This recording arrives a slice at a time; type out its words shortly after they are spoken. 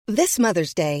This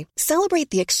Mother's Day, celebrate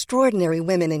the extraordinary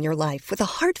women in your life with a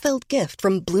heartfelt gift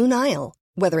from Blue Nile.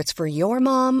 Whether it's for your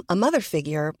mom, a mother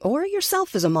figure, or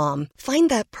yourself as a mom, find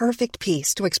that perfect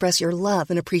piece to express your love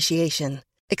and appreciation.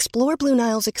 Explore Blue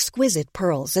Nile's exquisite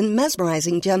pearls and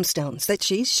mesmerizing gemstones that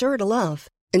she's sure to love.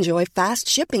 Enjoy fast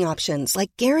shipping options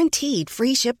like guaranteed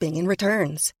free shipping and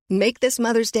returns. Make this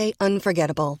Mother's Day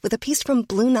unforgettable with a piece from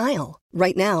Blue Nile.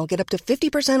 Right now, get up to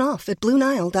 50% off at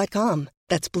BlueNile.com.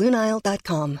 That's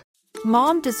BlueNile.com.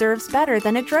 Mom deserves better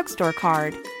than a drugstore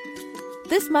card.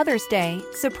 This Mother's Day,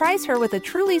 surprise her with a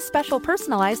truly special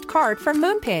personalized card from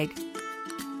Moonpig.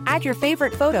 Add your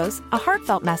favorite photos, a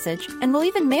heartfelt message, and we'll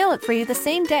even mail it for you the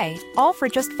same day, all for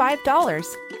just $5.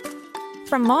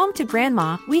 From mom to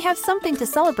grandma, we have something to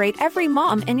celebrate every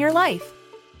mom in your life.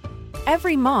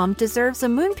 Every mom deserves a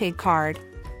Moonpig card.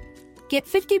 Get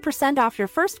 50% off your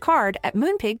first card at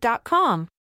moonpig.com.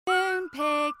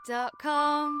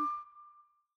 Moonpig.com.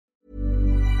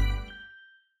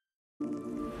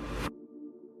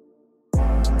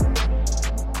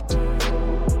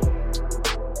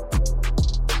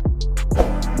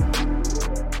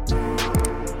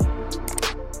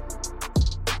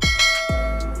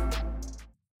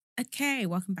 Okay,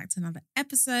 welcome back to another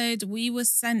episode. We were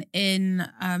sent in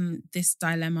this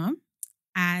dilemma,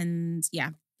 and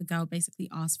the girl basically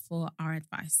asked for our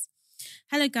advice.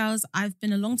 Hello girls, I've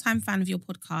been a long-time fan of your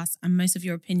podcast, and most of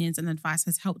your opinions and advice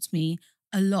has helped me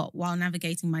a lot while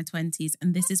navigating my 20s,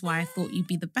 and this is why I thought you'd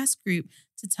be the best group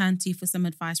to turn to for some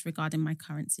advice regarding my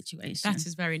current situation. That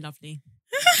is very lovely.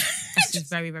 That is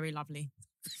very, very lovely.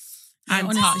 I'm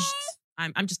I'm honestly- touched.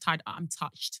 I'm just tired. I'm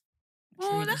touched. Oh,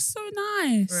 Truly. that's so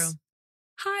nice. For real.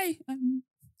 Hi.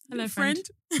 Hello, friend.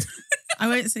 I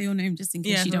won't say your name just in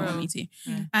case Yeah, you for don't want real. me to.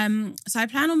 Yeah. So I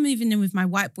plan on moving in with my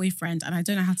white boyfriend, and I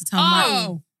don't know how to tell I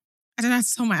don't know how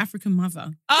to tell my African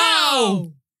mother.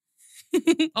 Oh!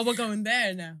 Oh, we're going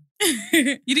there now.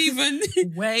 You didn't even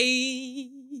Wade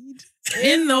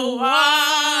in the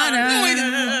water.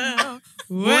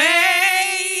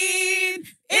 Wade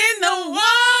in the water.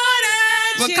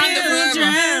 What kind of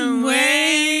children,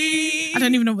 wade? I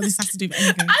don't even know what this has to do with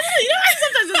anything. I don't know. You know,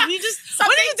 sometimes you just when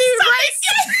you do race,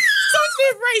 sometimes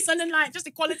do race and then like just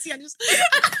equality and just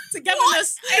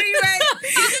togetherness. Anyway,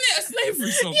 Isn't it a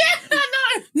slavery song? Yeah,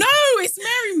 I know. no, it's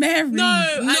Mary. No,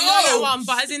 I know that one,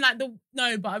 but as in like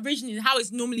but originally how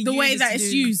it's normally The used way is that to it's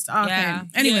do- used. Oh, okay. Yeah.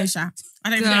 Anyway, Yeah. Sha, I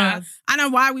don't God. know. I know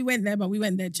why we went there, but we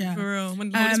went there, Cha. For real, when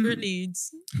the Holy Spirit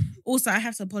leads. Also, I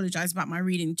have to apologize about my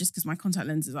reading just because my contact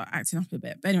lenses are acting up a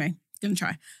bit. But anyway, gonna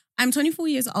try. I'm 24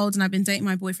 years old and I've been dating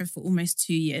my boyfriend for almost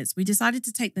 2 years. We decided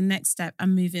to take the next step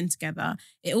and move in together.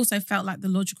 It also felt like the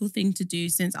logical thing to do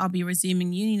since I'll be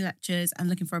resuming uni lectures and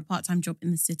looking for a part-time job in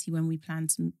the city when we plan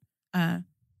to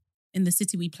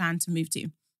move to.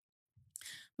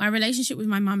 My relationship with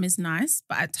my mum is nice,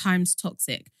 but at times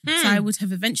toxic. So I would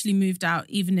have eventually moved out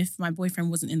even if my boyfriend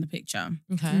wasn't in the picture.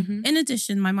 Okay. In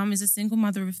addition, my mum is a single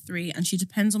mother of 3 and she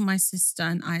depends on my sister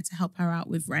and I to help her out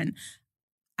with rent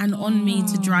and on me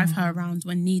to drive her around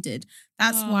when needed.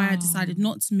 That's why I decided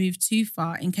not to move too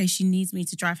far in case she needs me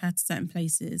to drive her to certain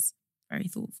places. Very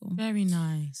thoughtful. Very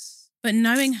nice. But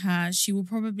knowing her, she will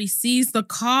probably seize the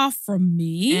car from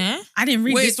me. Yeah? I didn't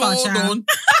read this far, hold child. on.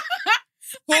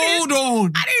 Hold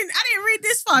on. I didn't read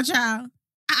this far, child.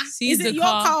 Seize Is the it your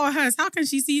car. car or hers? How can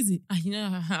she seize it? You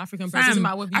know, African parents doesn't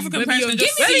matter whether African whether parents you're can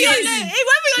just whether seize your it. name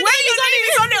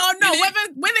is on it or not,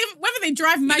 whether they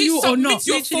drive manual or Submit not.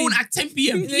 your Literally. phone at 10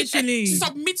 p.m. Literally.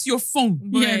 Submit your phone.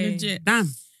 Yeah, Boy. legit. Damn.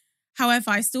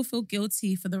 However, I still feel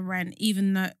guilty for the rent,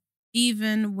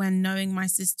 even when knowing my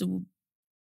sister will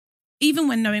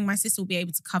be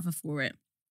able to cover for it.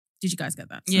 Did you guys get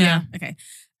that? Yeah. Okay.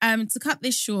 To cut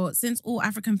this short, since all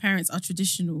African parents are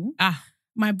traditional, Ah.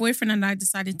 my boyfriend and I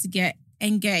decided to get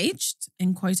engaged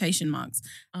in quotation marks,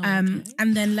 Okay.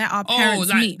 and then let our parents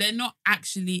like meet. they're not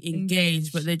actually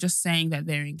engaged, but they're just saying that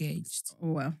they're engaged.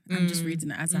 Oh, well, I'm just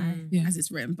reading it as as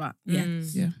it's written, but yeah.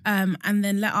 Yeah. And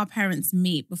then let our parents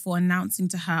meet before announcing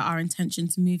to her our intention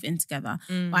to move in together.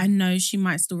 Mm. But I know she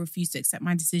might still refuse to accept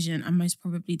my decision and most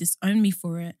probably disown me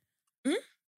for it.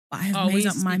 But I have we made need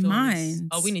up to my speak on this. mind.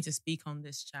 Oh, we need to speak on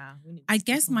this, child. I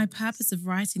guess my purpose of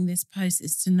writing this post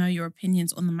is to know your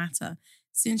opinions on the matter,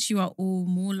 since you are all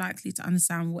more likely to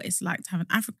understand what it's like to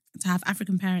have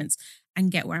African parents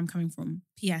and get where I'm coming from.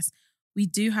 P.S. We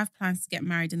do have plans to get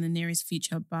married in the nearest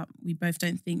future, but we both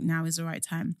don't think now is the right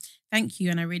time. Thank you,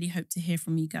 and I really hope to hear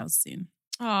from you girls soon.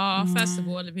 Oh, first of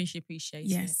all, I appreciate it.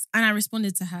 Yes. And I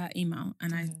responded to her email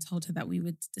and I told her that we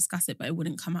would discuss it, but it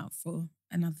wouldn't come out for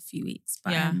another few weeks.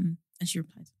 But and she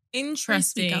replied.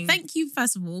 Interesting. Thank you,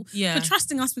 first of all, for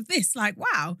trusting us with this. Like,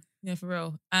 wow. Yeah, for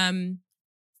real.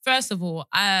 First of all,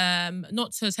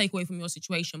 not to take away from your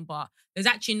situation, but there's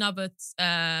actually another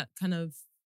kind of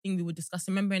thing we were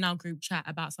discussing. Remember in our group chat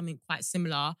about something quite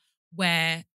similar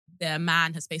where the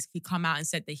man has basically come out and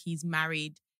said that he's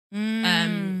married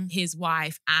his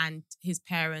wife and his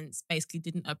parents basically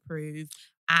didn't approve.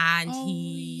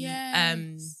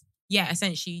 And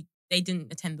essentially they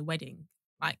didn't attend the wedding,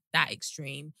 like that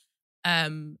extreme.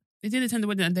 They did attend the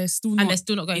wedding and they're still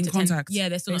not going in to contact. Yeah,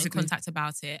 they're still not in contact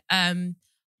about it.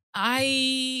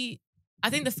 I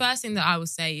think the first thing that I would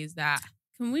say is that...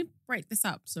 Can we break this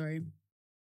up? Sorry.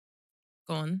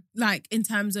 Go on. Like, in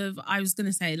terms of, I was going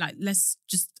to say, like, let's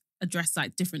just address,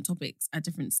 like, different topics at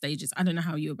different stages. I don't know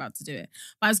how you're about to do it.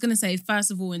 But I was going to say, first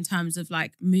of all, in terms of,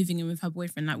 like, moving in with her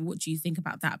boyfriend, like, what do you think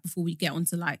about that before we get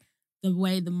onto, like, the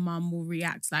way the mum will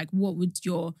react? Like, what would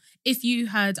if you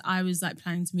heard I was, like,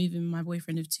 planning to move in with my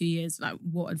boyfriend of 2 years, like,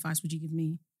 what advice would you give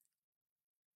me?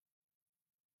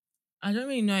 I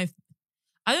don't know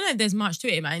if there's much to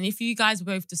it, man. If you guys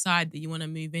both decide that you want to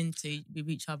move into with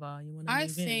each other, you want to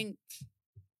move in. I think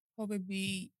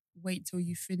probably wait till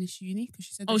you finish uni, because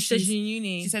she said she's in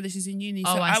uni. She said that she's in uni.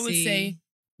 Oh, so I would say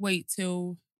wait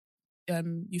till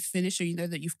you finish, or you know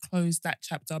that you've closed that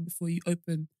chapter before you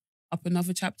open up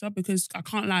another chapter. Because I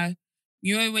can't lie,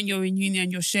 you know, when you're in uni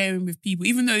and you're sharing with people,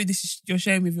 even though you're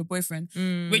sharing with your boyfriend,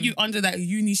 when you're under that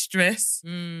uni stress,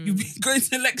 you'll be going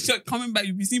to lecture, coming back,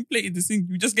 you'll be seeing plate in the sink,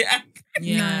 you just get angry.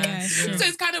 Yeah. So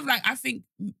it's kind of like, I think,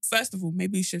 first of all,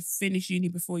 maybe you should finish uni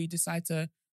before you decide to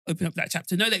open up that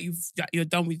chapter. Know that you're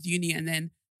done with uni, and then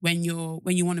when you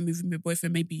want to move with your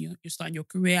boyfriend, maybe you're starting your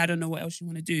career. I don't know what else you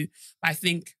want to do, but I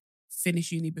think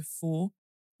finish uni before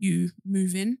you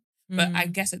move in. But I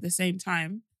guess at the same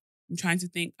time, I'm trying to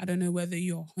think, I don't know whether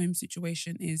your home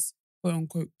situation is quote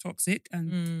unquote toxic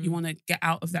and you want to get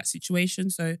out of that situation.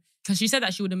 So, because she said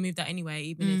that she would have moved out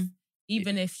anyway,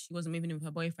 even if she wasn't moving in with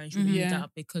her boyfriend, she would have moved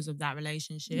out because of that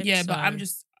relationship. Yeah, so. But I'm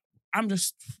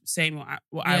just saying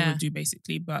what I would do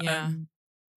basically. But I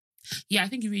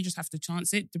think you really just have to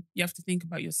chance it. You have to think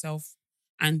about yourself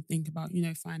and think about, you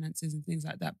know, finances and things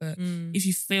like that. But if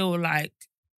you feel like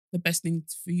the best thing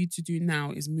for you to do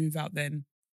now is move out, then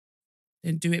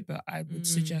do it. But I would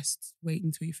suggest wait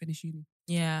until you finish uni.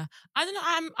 Yeah. I don't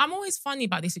know. I'm always funny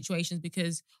about these situations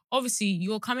because obviously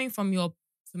you're coming from your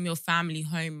family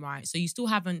home, right? So you still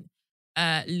haven't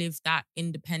lived that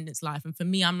independence life. And for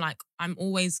me, I'm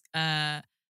always an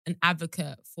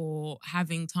advocate for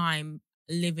having time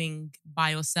living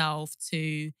by yourself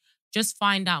to just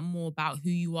find out more about who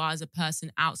you are as a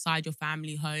person outside your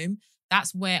family home.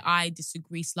 That's where I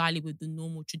disagree slightly with the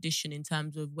normal tradition in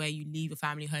terms of where you leave your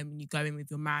family home and you go in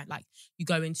with your you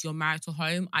go into your marital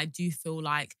home. I do feel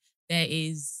like there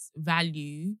is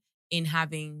value in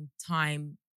having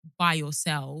time by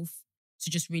yourself to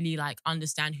just really like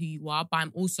understand who you are. But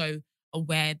I'm also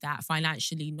aware that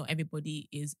financially not everybody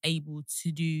is able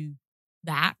to do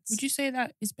that. Would you say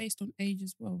that is based on age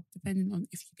as well? Depending on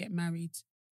if you get married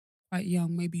quite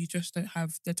young, maybe you just don't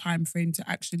have the time frame to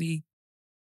actually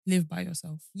live by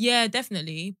yourself. Yeah,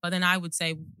 definitely. But then I would say,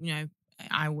 you know,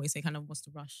 I always say kind of what's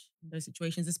the rush in those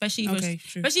situations, especially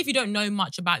if you don't know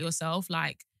much about yourself.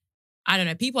 Like, I don't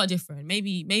know, people are different.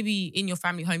 Maybe in your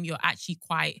family home, you're actually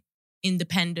quite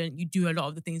independent. You do a lot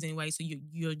of the things anyway, so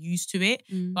you're used to it.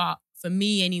 But for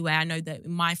me anyway, I know that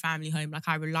in my family home, like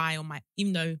I rely on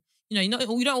even though, you know,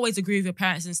 you don't always agree with your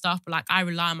parents and stuff, but like I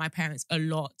rely on my parents a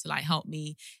lot to like help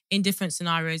me in different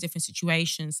scenarios, different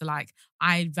situations. So like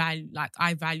I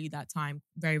value that time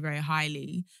very, very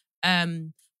highly.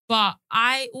 But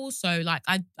I also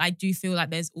I do feel like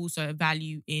there's also a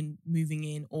value in moving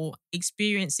in or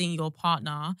experiencing your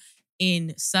partner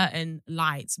in certain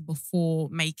lights before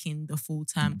making the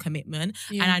full-term commitment.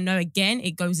 Yeah. And I know again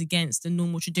it goes against the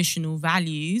normal traditional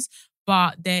values,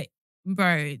 but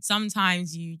bro,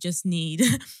 sometimes you just need,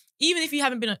 even if you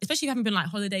haven't been, especially if you haven't been like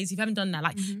holidays, if you haven't done that,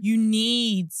 like you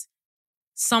need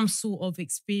some sort of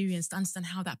experience to understand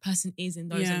how that person is in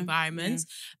those environments.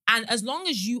 Yeah. And as long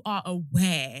as you are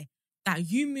aware that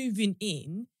you moving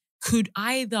in could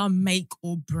either make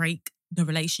or break the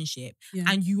relationship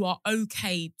and you are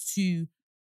okay to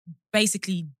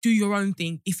basically do your own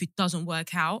thing if it doesn't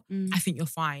work out, I think you're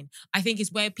fine. I think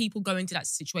it's where people go into that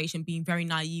situation being very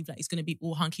naive, like it's going to be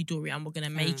all hunky-dory and we're going to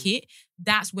make it.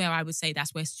 That's where I would say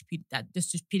that's where the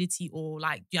stupidity or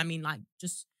like, do you know what I mean? Like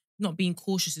just not being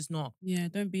cautious is not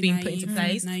don't be being naive, put into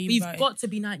place. But you've got to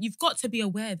be you've got to be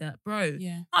aware that, bro,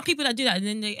 not people that do that and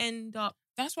then they end up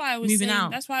moving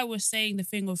out. That's why I was saying the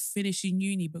thing of finishing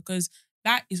uni, because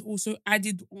that is also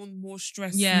added on more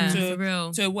stress for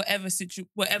real. To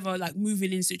whatever like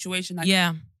moving in situation.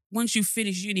 Like once you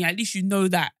finish uni, at least you know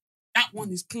that that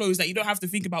one is closed, that you don't have to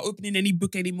think about opening any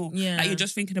book anymore. Yeah. Like you're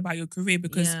just thinking about your career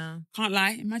because can't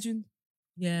lie, imagine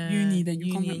uni, then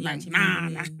you come home like, nah.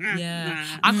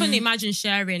 I couldn't imagine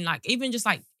sharing, like, even just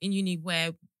like in uni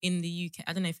where in the UK,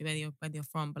 I don't know where you're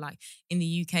from, but like in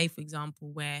the UK, for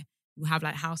example, where you have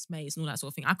like housemates and all that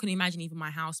sort of thing. I couldn't imagine even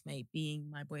my housemate being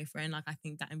my boyfriend. Like, I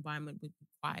think that environment would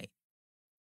be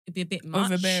it'd be a bit much.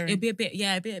 Overbearing. It'd be a bit,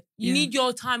 you need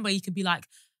your time where you could be like,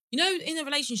 you know, in a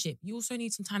relationship, you also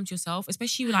need some time to yourself,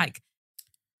 especially like,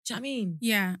 do you know what I mean?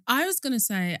 Yeah. I was going to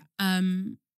say,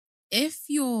 if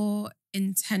your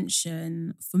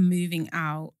intention for moving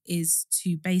out is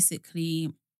to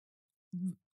basically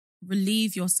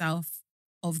relieve yourself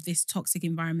of this toxic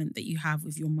environment that you have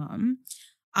with your mum,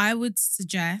 I would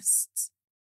suggest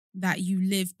that you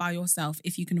live by yourself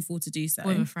if you can afford to do so.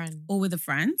 Or with a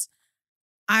friend.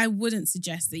 I wouldn't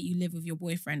suggest that you live with your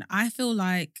boyfriend. I feel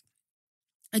like,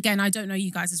 again, I don't know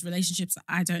you guys' relationships.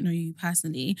 I don't know you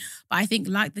personally. But I think,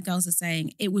 like the girls are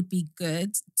saying, it would be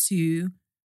good to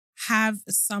have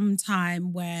some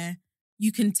time where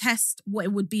you can test what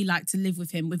it would be like to live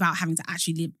with him without having to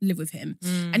actually live with him.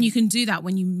 And you can do that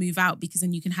when you move out, because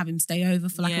then you can have him stay over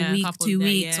for like a week, 2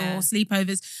 weeks, or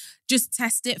sleepovers. Just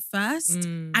test it first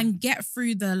and get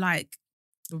through the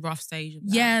rough stage of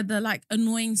that. Yeah, the like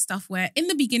annoying stuff where in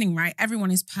the beginning, right,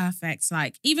 everyone is perfect.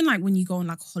 Like, even like when you go on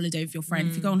like a holiday with your friend,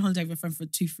 if you go on holiday with your friend for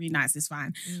 2-3 nights, it's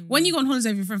fine. When you go on holiday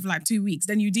with your friend for like 2 weeks,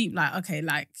 then you deep like, okay,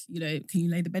 like, you know, can you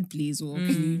lay the bed please? Or can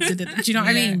you, do you know what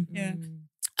I mean? Yeah.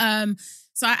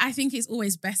 So I think it's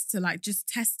always best to like just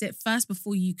test it first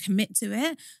before you commit to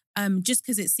it. Just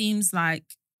because it seems like,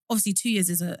 obviously 2 years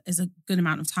is a good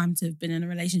amount of time to have been in a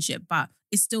relationship, but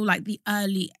it's still like the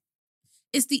early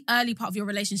part of your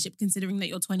relationship, considering that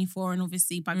you're 24 and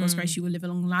obviously by God's grace you will live a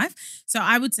long life. So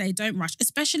I would say don't rush,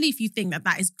 especially if you think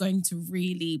that is going to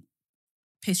really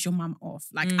piss your mum off.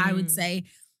 Like I would say,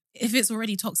 if it's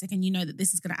already toxic and you know that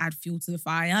this is going to add fuel to the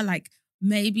fire, like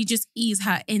maybe just ease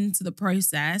her into the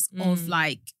process of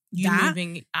like you that.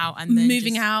 Moving out and then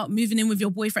moving in with your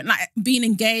boyfriend, like being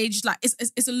engaged. Like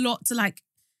it's a lot to like.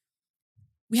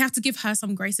 We have to give her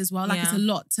some grace as well. Like it's a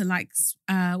lot to like,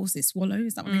 what's it, swallow?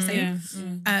 Is that what they say?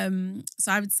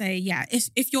 So I would say, yeah,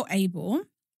 if you're able,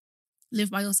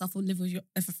 live by yourself or live with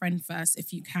a friend first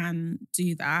if you can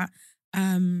do that.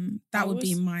 That would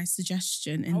be my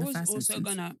suggestion in the first instance. I was also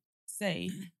gonna say,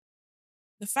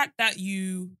 the fact that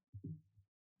you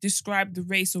described the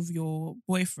race of your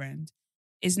boyfriend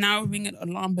is now ringing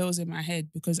alarm bells in my head,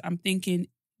 because I'm thinking,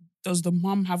 does the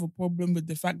mum have a problem with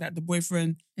the fact that the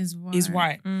boyfriend is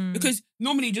white? Because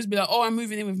normally you just be like, oh, I'm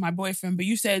moving in with my boyfriend. But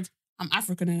you said, I'm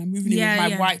African and I'm moving in with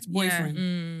my white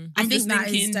boyfriend. I think that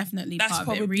is definitely part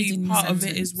of it. Reading part of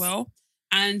it as well.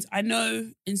 And I know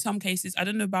in some cases, I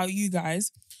don't know about you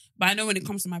guys, but I know when it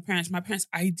comes to my parents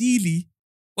ideally,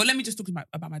 well, let me just talk about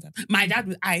my dad. My dad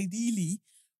would ideally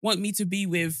want me to be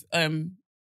with a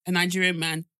Nigerian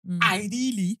man,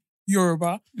 ideally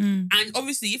Yoruba. And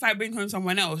obviously, if I bring home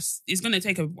someone else, it's going to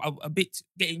take a bit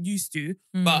getting used to,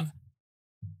 but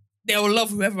they will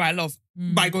love whoever I love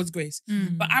by God's grace.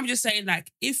 But I'm just saying,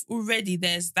 like, if already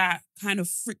there's that kind of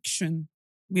friction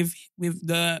with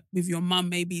your mum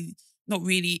maybe not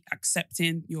really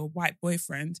accepting your white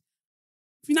boyfriend,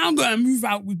 if you now go and move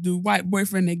out with the white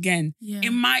boyfriend again,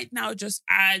 it might now just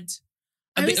add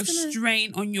a bit of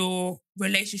strain on your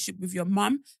relationship with your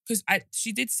mum. Because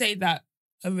she did say that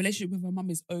her relationship with her mum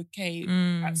is okay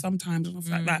at some times and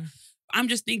stuff like that. But I'm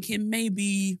just thinking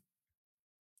maybe,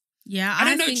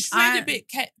 I don't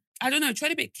know,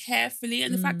 tread a bit carefully.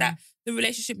 And the fact that the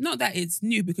relationship, not that it's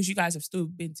new because you guys have still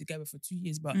been together for 2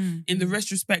 years, but in the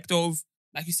retrospect of,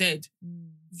 like you said,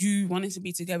 you wanting to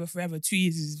be together forever, 2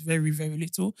 years is very, very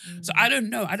little. So I don't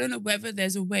know. I don't know whether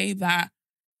there's a way that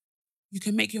you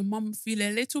can make your mum feel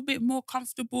a little bit more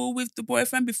comfortable with the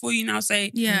boyfriend before you now say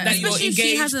that you're engaged,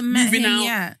 she hasn't met moving him out.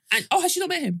 yet. And, has she not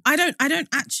met him? I don't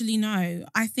actually know.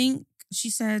 I think she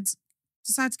said,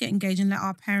 decide to get engaged and let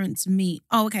our parents meet.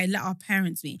 Oh, okay, let our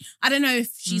parents meet. I don't know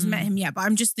if she's met him yet, but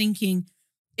I'm just thinking,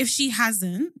 if she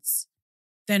hasn't,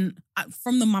 then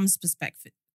from the mum's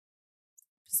perspective,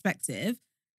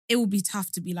 it will be tough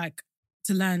to be like,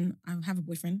 to learn, I have a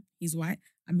boyfriend, he's white,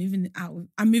 I'm moving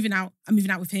out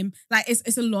with him. Like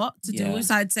it's a lot to do.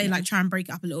 So I'd say like try and break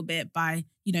it up a little bit by,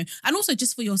 you know, and also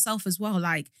just for yourself as well.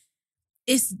 Like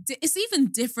it's even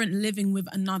different living with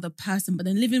another person, but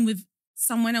then living with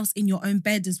someone else in your own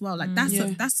bed as well. Like that's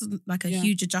like a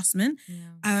huge adjustment.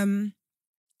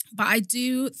 But I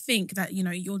do think that, you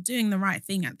know, you're doing the right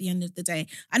thing at the end of the day.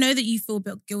 I know that you feel a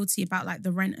bit guilty about like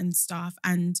the rent and stuff.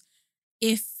 And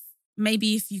if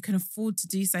you can afford to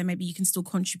do so, maybe you can still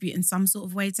contribute in some sort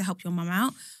of way to help your mum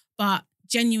out. But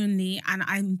genuinely, and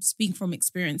I'm speaking from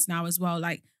experience now as well,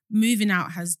 like moving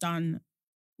out has done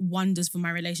wonders for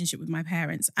my relationship with my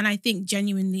parents. And I think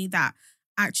genuinely that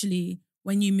actually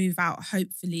when you move out,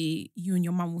 hopefully you and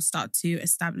your mum will start to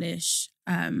establish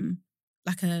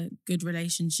like a good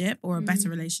relationship or a better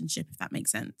relationship, if that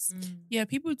makes sense. Yeah,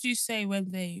 people do say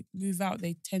when they move out,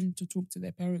 they tend to talk to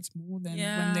their parents more than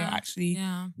when they're actually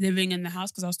living in the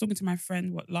house. Because I was talking to my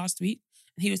friend last week,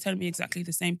 and he was telling me exactly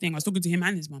the same thing. I was talking to him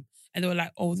and his mum, and they were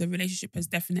like, "Oh, the relationship has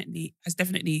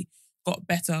definitely got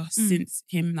better since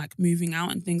him like moving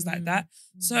out and things like that."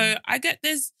 So I get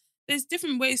there's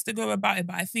different ways to go about it,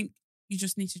 but I think you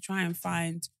just need to try and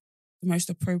find the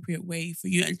most appropriate way for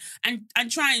you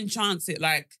and try and chance it,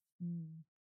 like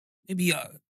maybe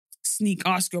sneak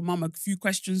ask your mum a few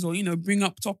questions or, bring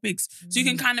up topics so you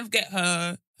can kind of get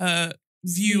her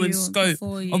view and scope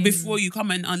before you come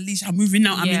and unleash. I'm moving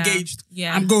out, I'm engaged,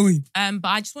 I'm going. But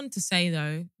I just wanted to say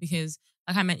though, because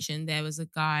like I mentioned, there was a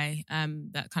guy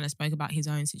that kind of spoke about his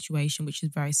own situation, which is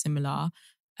very similar.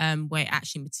 Where it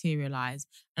actually materialized.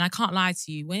 And I can't lie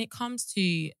to you, when it comes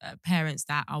to parents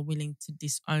that are willing to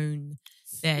disown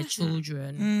their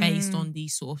children based on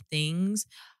these sort of things,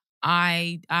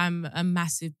 I'm a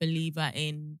massive believer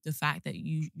in the fact that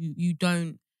you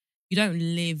don't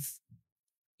live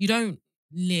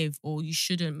or you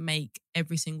shouldn't make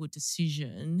every single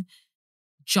decision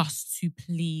just to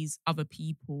please other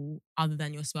people other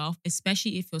than yourself,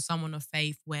 especially if you're someone of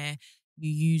faith where you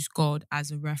use God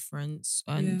as a reference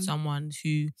and someone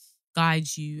who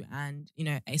guides you and,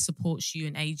 it supports you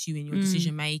and aids you in your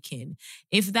decision making.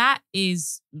 If that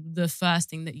is the first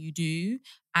thing that you do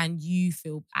and you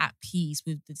feel at peace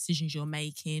with the decisions you're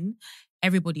making,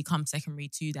 everybody comes secondary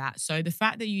to that. So the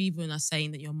fact that you even are saying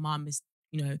that your mum is,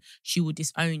 she will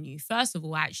disown you, first of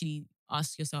all, actually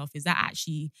ask yourself, is that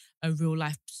actually a real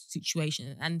life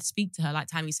situation? And speak to her, like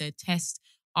Tammy said,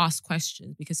 ask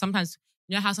questions, because sometimes,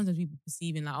 you know how sometimes people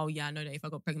perceiving like, oh yeah, I know that if I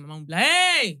got pregnant, my mom will be like,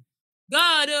 hey,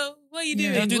 God, what are you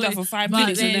doing? They'll do that for 5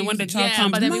 minutes and then when the child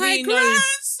comes, but then my really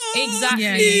grandson, exactly.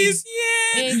 please,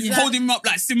 exactly. Hold him up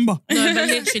like Simba. No, but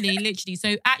literally.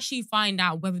 So actually find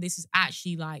out whether this is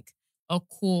actually like a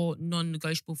core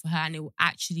non-negotiable for her and it will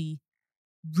actually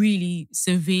really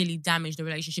severely damage the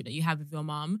relationship that you have with your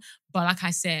mum. But like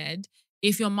I said,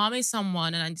 if your mum is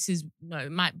someone, and this is,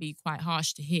 it might be quite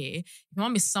harsh to hear, if your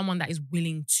mum is someone that is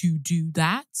willing to do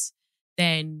that,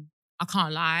 then I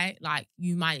can't lie, like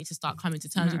you might need to start coming to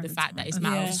terms with the fact that it's a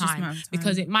matter of time.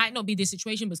 Because it might not be this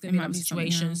situation, but it's going to be another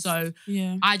situation. So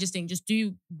I just think just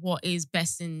do what is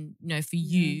best in, for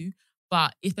you.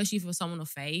 But especially if you're someone of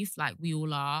faith, like we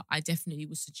all are, I definitely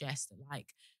would suggest that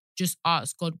like just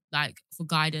ask God like for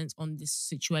guidance on this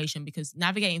situation, because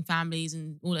navigating families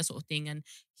and all that sort of thing, and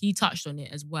he touched on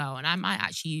it as well. And I might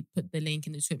actually put the link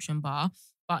in the description bar,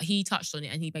 but he touched on it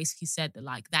and he basically said that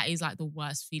like that is like the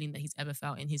worst feeling that he's ever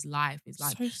felt in his life. It's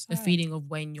like the feeling of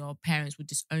when your parents would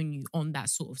disown you on that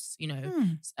sort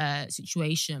of,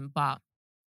 situation. But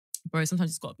bro,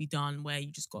 sometimes it's got to be done where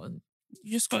you just got to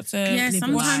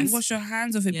sometimes wash your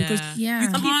hands of it because you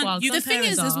can't. The thing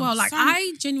is as well, like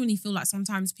I genuinely feel like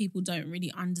sometimes people don't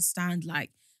really understand like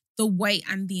the weight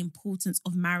and the importance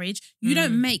of marriage. You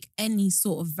don't make any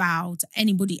sort of vow to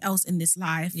anybody else in this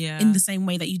life in the same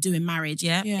way that you do in marriage.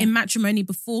 In matrimony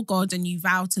before God, and you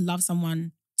vow to love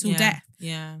someone till death.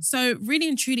 So really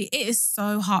and truly, it is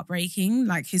so heartbreaking.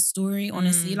 Like his story,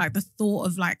 honestly, like the thought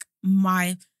of like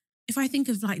if I think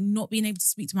of like not being able to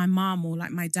speak to my mom or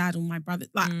like my dad or my brother,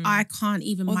 like I can't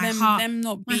even. Or my heart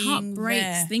breaks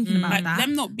there. Thinking about like that.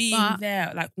 Them not being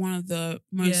there, like one of the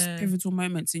most pivotal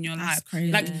moments in your life.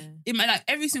 Crazy. Like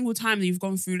every single time that you've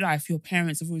gone through life, your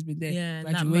parents have always been there.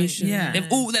 Graduation,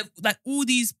 they've all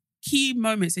these key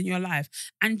moments in your life,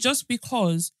 and just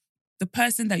because the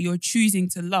person that you're choosing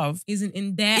to love isn't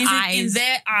in their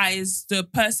eyes the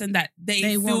person that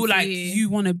they feel like you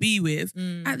want to be with.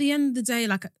 At the end of the day,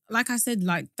 like I said,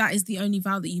 like that is the only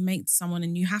vow that you make to someone,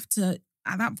 and you have to,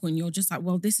 at that point, you're just like,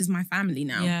 well, this is my family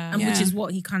now. Which is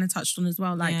what he kind of touched on as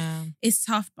well. Like it's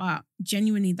tough, but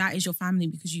genuinely that is your family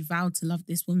because you vowed to love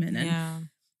this woman. And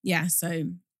so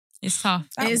it's tough.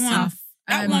 Tough.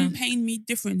 That one pained me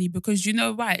differently because you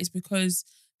know why? It's because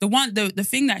the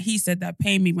thing that he said that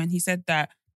pained me when he said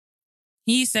that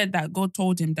God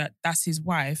told him that that's his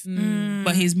wife,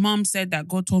 but his mom said that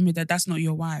God told me that that's not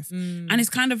your wife. And it's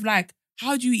kind of like,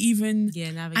 how do you even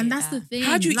navigate and that's the thing.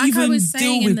 How do you like even I was saying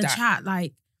deal with in the that? chat,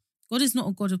 like God is not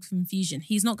a God of confusion.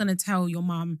 He's not going to tell your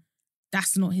mom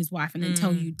that's not his wife and then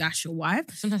tell you that's your wife.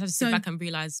 Sometimes I just sit back and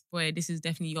realize, boy, this is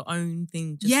definitely your own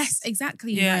thing. Yes,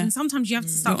 exactly. Like, and sometimes you have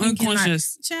to start your own thinking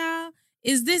conscious. like, child,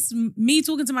 is this me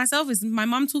talking to myself? Is my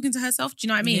mum talking to herself? Do you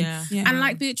know what I mean? Yeah. And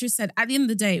like Beatrice said, at the end of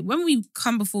the day, when we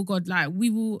come before God, like we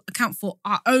will account for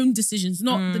our own decisions,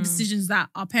 not the decisions that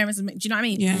our parents have made. Do you know what I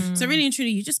mean? Yeah. So really and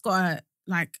truly, you just gotta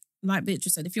like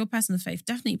Beatrice said, if you're a person of faith,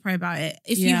 definitely pray about it.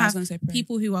 If you have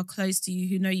people who are close to you,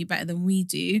 who know you better than we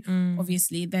do,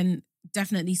 obviously, then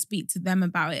definitely speak to them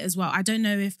about it as well. I don't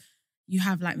know if you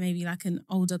have like maybe like an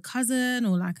older cousin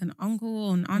or like an uncle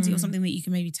or an auntie or something that you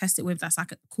can maybe test it with. That's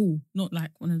like cool, not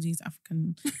like one of these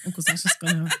African uncles that's just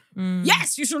gonna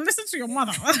yes, you should listen to your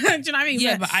mother. Do you know what I mean?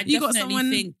 Yeah, but I definitely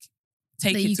think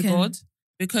take it to God,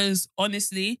 because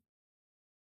honestly,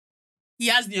 He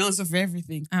has the answer for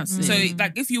everything. Absolutely. So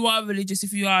like if you are religious,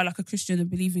 if you are like a Christian and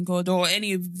believe in God or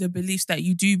any of the beliefs that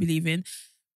you do believe in,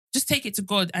 just take it to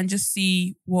God and just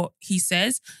see what He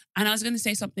says. And I was going to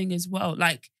say something as well,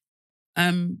 like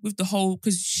with the whole,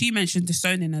 because she mentioned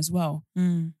disowning as well.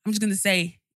 I'm just going to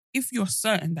say, if you're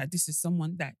certain that this is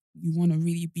someone that you want to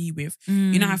really be with,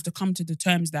 you now have to come to the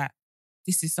terms that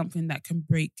this is something that can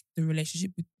break the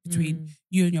relationship between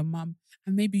you and your mum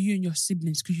and maybe you and your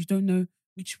siblings, because you don't know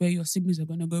which way your siblings are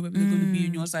going to go, whether they're going to be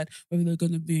on your side, whether they're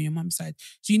going to be on your mum's side.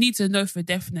 So you need to know for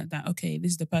definite that, okay,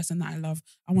 this is the person that I love,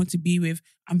 I want to be with.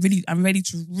 I'm ready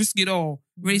to risk it all.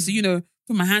 Ready to,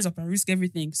 put my hands up and risk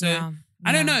everything. So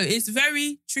I don't know. It's a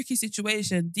very tricky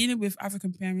situation dealing with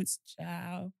African parents.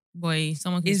 Ciao. Boy,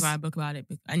 someone can write a book about it.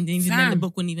 And then the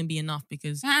book wouldn't even be enough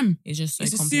because it's just so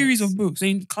complex. It's a series of books.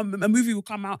 A movie will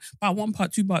come out part 1,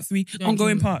 part 2, part 3,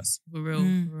 ongoing parts. For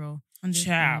real.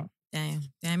 Ciao. Damn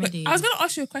it. I was going to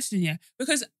ask you a question,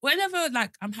 because whenever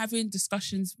like I'm having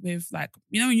discussions with like,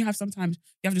 when you have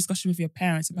discussion with your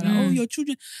parents about like, oh, your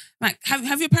children, like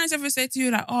have your parents ever said to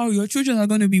you like, oh, your children are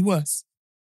going to be worse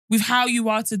with how you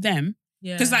are to them?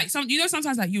 Yeah. Because like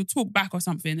sometimes like you'll talk back or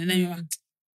something and then you're like,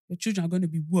 your children are going to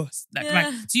be worse like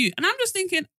to you. And I'm just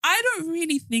thinking, I don't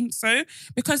really think so,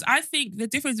 because I think the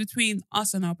difference between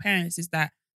us and our parents is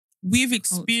that we've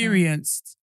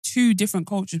experienced two different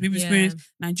cultures. We've experienced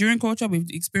Nigerian culture, we've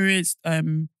experienced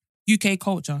UK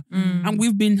culture. And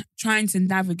we've been trying to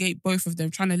navigate both of them,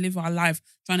 trying to live our life,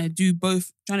 trying to do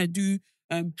both, trying to do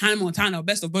Hannah Montana,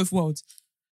 best of both worlds.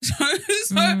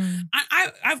 So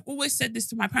I've always said this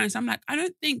to my parents. I'm like, I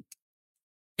don't think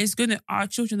our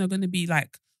children are gonna be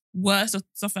like worse or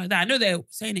stuff like that. I know they're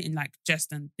saying it in like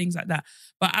jest and things like that,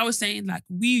 but I was saying like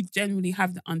we generally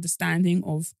have the understanding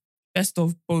of best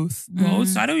of both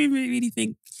worlds. So I don't really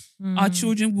think our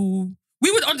children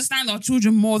we would understand our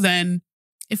children more than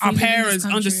if our parents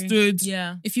understood.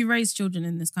 Yeah. If you raise children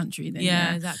in this country, then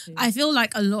exactly. I feel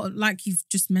like a lot, like you've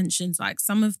just mentioned, like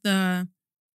some of the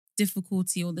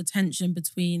difficulty or the tension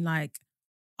between like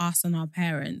us and our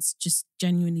parents just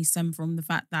genuinely stem from the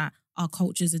fact that our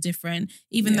cultures are different,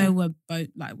 even though we're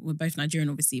both Nigerian,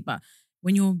 obviously, but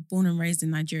when you're born and raised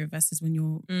in Nigeria versus when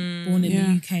you're born in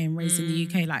the UK and raised in the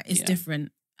UK, like it's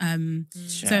different.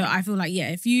 So I feel like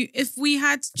if we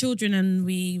had children and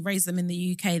we raised them in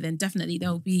the UK, then definitely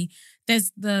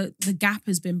there's the gap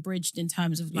has been bridged in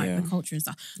terms of like the culture and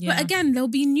stuff. But again, there'll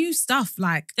be new stuff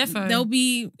like there'll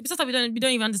be stuff that we don't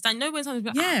even understand. No, when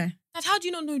something's like, Dad, how do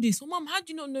you not know this? Or Mum, how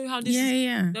do you not know how this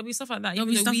is? There'll be stuff like that.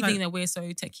 Even though we think that we're so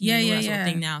techie and all that sort of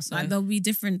thing now. So like, there'll be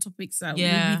different topics that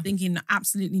we'll be thinking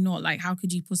absolutely not. Like, how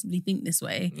could you possibly think this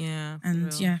way? Yeah.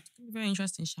 And very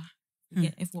interesting, Sha.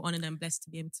 Yeah, if we're honoured and blessed to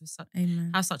be able to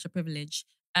have such a privilege.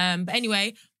 But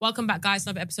anyway, welcome back, guys.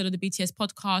 Another episode of the BTS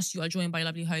podcast. You are joined by your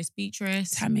lovely host,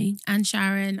 Beatrice, Tammy, and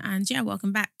Sharon. And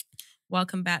welcome back.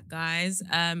 Welcome back, guys.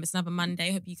 It's another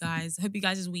Monday. Hope you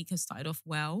guys' week has started off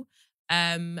well.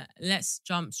 Let's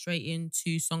jump straight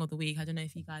into Song of the Week. I don't know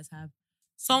if you guys have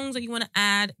songs that you want to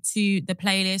add to the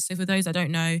playlist. So for those that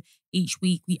don't know, each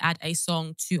week we add a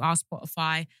song to our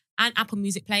Spotify and Apple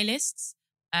Music playlists.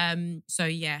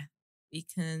 We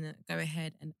can go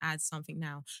ahead and add something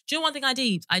now. Do you know one thing I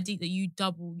did? I did that you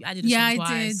added a song twice.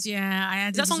 I did. Yeah, I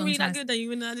added. Is that song really that good that you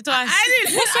wouldn't add it twice? I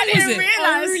didn't. What song was it?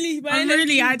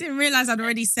 Realize. I didn't realize I'd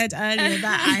already said earlier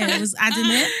that I was adding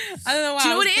it. I don't know why. Do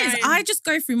you know what it is? I just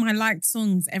go through my liked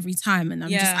songs every time, and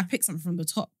I pick something from the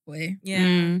top, boy.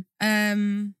 Yeah.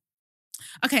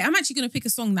 Okay, I'm actually gonna pick a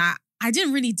song that I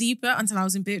didn't really deep it until I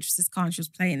was in Beatrice's car and she was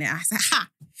playing it. I said, "Ha!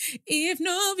 If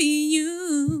no be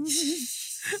you."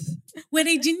 When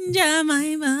they ginger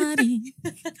my body,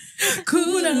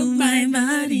 cool up my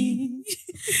body,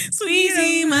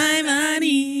 squeezy my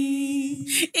body,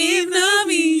 if not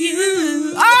be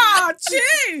you. Oh,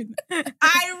 tune!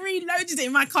 I reloaded it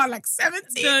in my car like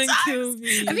 17 Don't times. Kill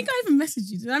me. I think I even messaged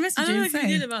you. Did I message you? I don't know if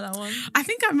you did about that one. I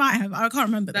think I might have. I can't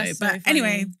remember though. But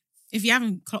anyway, if you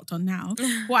haven't clocked on now,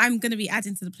 what I'm going to be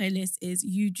adding to the playlist is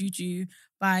You Juju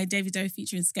by Davido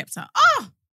featuring Skepta. Oh,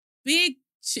 big.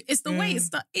 It's the way it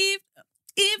starts.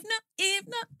 Evening.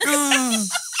 Oh,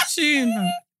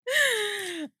 tune.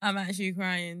 I'm actually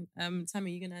crying.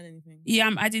 Tammy, you gonna add anything? Yeah,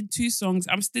 I'm adding 2 songs.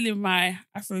 I'm still in my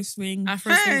Afro swing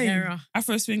era.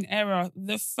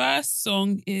 The first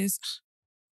song is,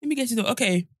 let me get to the,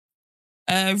 okay.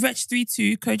 Wretch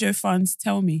 3-2, Kojo Funds,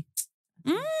 Tell Me.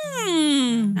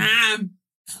 I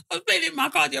was playing it in my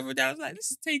car the other day. I was like,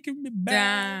 this is taking me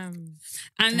back.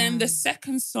 And then the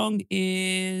second song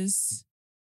is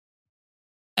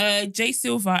Jay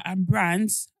Silva and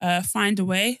Brands, Find a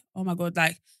Way. Oh my God,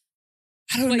 like,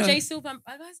 I don't know. Jay Silva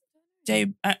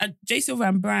and Jay Silva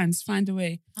and Brands, Find a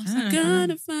Way.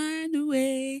 Gonna find a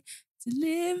way to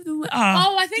live the way.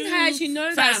 I think I actually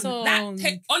know that song.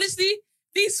 Honestly,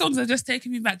 these songs are just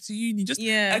taking me back to uni. Just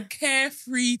a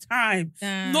carefree time.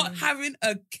 Damn. Not having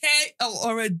a care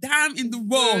or a damn in the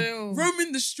world.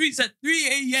 Roaming the streets at 3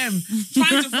 a.m.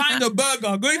 trying to find a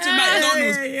burger. Going to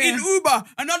McDonald's. In Uber.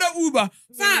 Another Uber.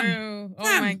 Fam.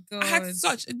 Oh my God. I had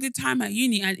such a good time at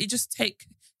uni and it just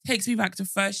takes me back to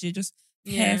first year. Just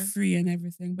carefree and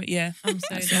everything. But yeah. I'm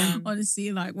so down.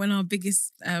 Honestly, like when our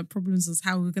biggest problems was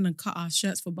how we were going to cut our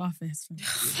shirts for Barfest.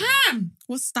 Fam.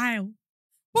 What style?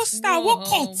 What style? What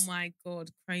cut? Oh my God,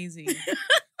 crazy.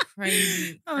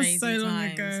 Crazy That was so times. long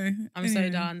ago. I'm so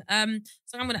done.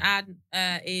 So I'm gonna add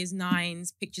is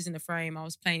Nine's Pictures in the Frame. I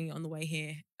was playing it on the way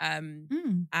here. And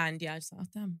yeah, I just thought, oh,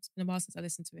 damn, it's been a while since I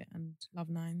listened to it and love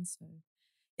Nine. So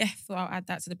yeah, thought I'll add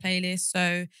that to the playlist.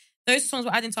 So those songs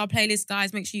we're adding to our playlist,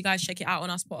 guys. Make sure you guys check it out on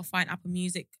our Spotify and Apple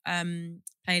Music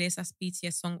playlist. That's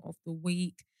BTS Song of the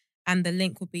Week. And the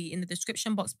link will be in the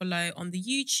description box below on the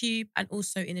YouTube and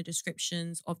also in the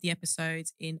descriptions of the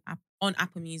episodes on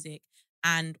Apple Music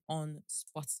and on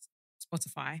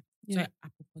Spotify. Yeah. So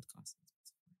Apple Podcasts.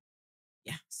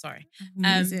 Yeah, sorry.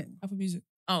 Apple Music.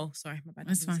 Oh, sorry, my bad.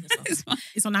 That's fine.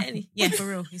 It's on Apple. Yeah, for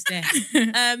real, it's there.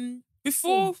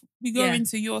 Before we go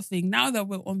into your thing, now that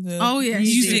we're on the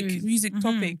music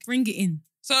topic, bring it in.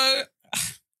 So,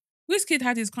 Wizkid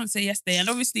had his concert yesterday, and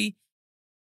obviously,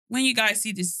 when you guys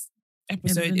see this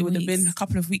episode, it would have been a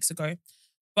couple of weeks ago.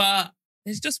 But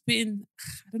there's just been,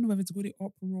 I don't know whether to call it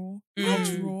uproar,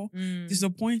 outroar,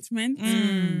 disappointment,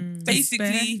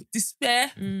 basically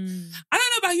despair. I don't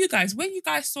know about you guys. When you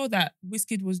guys saw that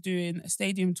Wizkid was doing a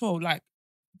stadium tour, like,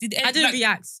 I didn't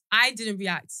react.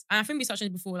 And I think we touched on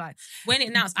it before. Like when it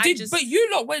announced, But you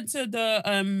lot went to the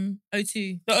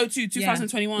O2. The O2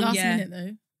 2021. Last minute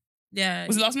though. Yeah.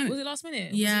 Was it last minute? Was it last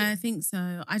minute? Yeah, I think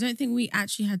so. I don't think we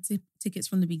actually had tickets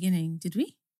from the beginning, did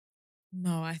we?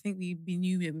 No, I think we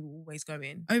knew we were always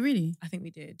going. Oh, really? I think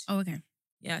we did. Oh, okay.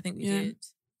 Yeah, I think we did.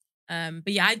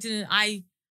 But yeah,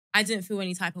 I didn't feel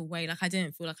any type of way. Like I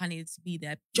didn't feel like I needed to be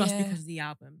there just because of the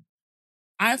album.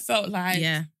 I felt like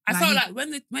I felt like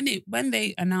when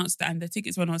they announced that and the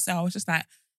tickets went on sale, I was just like,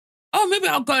 oh, maybe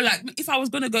I'll go. Like if I was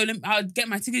gonna go, I'll get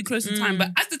my ticket close to time. But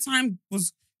as the time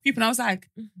was creeping, I was like,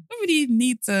 I don't really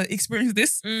need to experience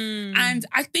this. And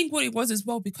I think what it was as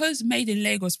well, because Made in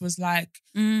Lagos was like,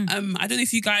 I don't know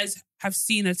if you guys have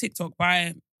seen a TikTok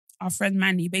by our friend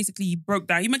Manny. Basically, he broke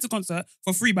down. He went to concert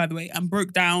for free, by the way, and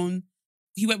broke down.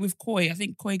 He went with Koi. I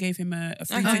think Koi gave him a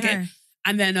free ticket.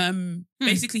 And then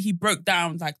basically he broke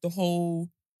down like the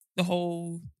whole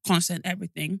concert,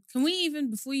 everything. Can we even,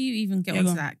 before you even get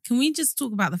onto that, can we just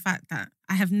talk about the fact that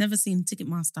I have never seen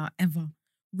Ticketmaster ever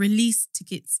release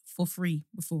tickets for free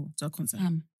before to a concert?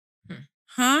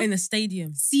 In the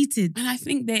stadium. Seated. And I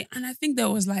think there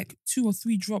was like 2 or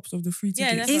 3 drops of the free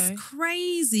tickets. Yeah, it's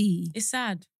crazy. It's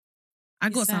sad. I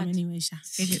got some anyway, Sha.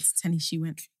 Gave it to Tenny, she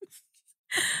went.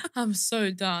 I'm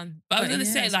so done. But I was going to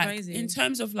say, like, crazy. in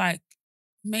terms of like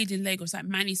Made in Lagos, like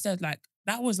Manny said, like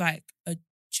that was like a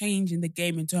change in the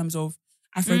game in terms of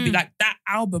Afrobeat. Like that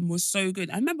album was so good.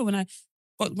 I remember when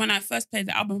I first played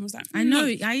the album, I was like, I know,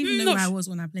 I even know where I was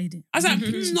when I played it. I was like,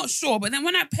 not sure. But then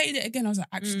when I played it again, I was like,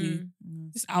 actually,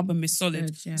 this album is solid.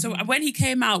 Good, yeah. So when he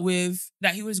came out with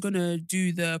that he was going to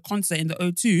do the concert in the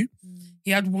O2, he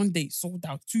had 1 day sold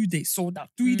out, 2 days sold out,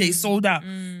 3 days sold out.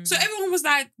 So everyone was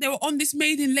like, they were on this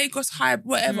Made in Lagos hype,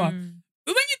 whatever.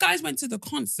 But when you guys went to the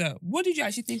concert, what did you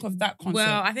actually think of that concert?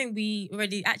 Well, I think we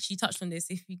already actually touched on this.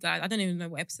 If you guys, I don't even know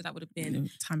what episode that would have been.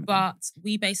 Time ago. But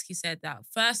we basically said that,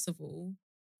 first of all,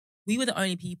 we were the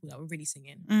only people that were really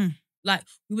singing. Like,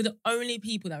 we were the only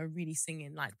people that were really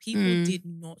singing. Like, people did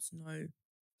not know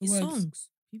his songs.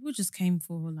 People just came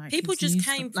for like... People just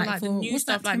came for like the new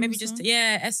stuff. Like maybe just... song?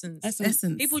 Yeah, Essence.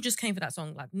 Essence. People just came for that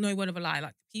song. Like, no word of a lie.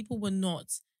 Like, people were not...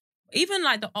 even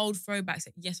like the old throwbacks.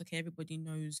 Like, yes, okay, everybody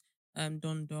knows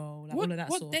Don Doll, like all of that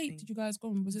sort of thing. What date did you guys go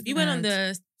on? Was it? We went on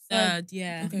the 3rd,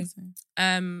 yeah. Okay.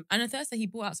 And on Thursday he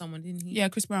brought out someone, didn't he? Yeah,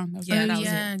 Chris Brown. That was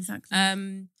it. Exactly.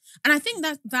 And I think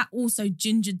that also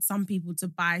gingered some people to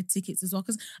buy tickets as well.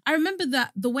 Because I remember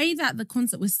that the way that the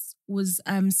concert was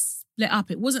split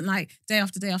up, it wasn't like day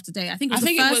after day after day. I think it was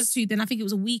the first two, then I think it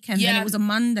was a weekend, then it was a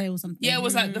Monday or something. Yeah, it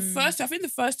was like the first two. I think the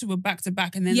first two were back to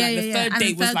back, and then the third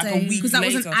date was like a week because that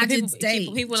was an added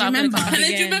date. People do you remember? And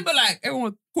then do you remember like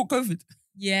everyone caught COVID?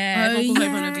 Yeah,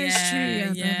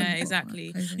 yeah,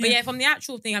 exactly. But yeah, from the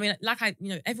actual thing, I mean, like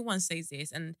everyone says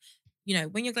this, and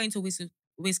when you're going to a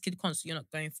Wizkid concert, you're not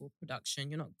going for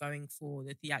production, you're not going for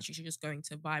the theatrics, you're just going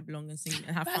to vibe along and sing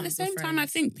and have fun. At the with your same time, friends. I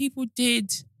think people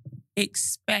did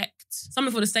expect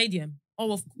something for the stadium.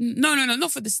 No,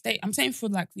 not for the state. I'm saying for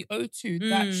like the O2,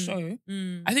 that show.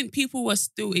 I think people were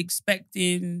still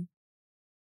expecting,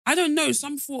 I don't know,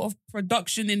 some sort of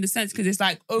production in the sense because it's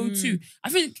like O2. I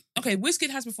think, okay,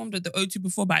 Wizkid has performed at the O2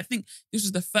 before, but I think this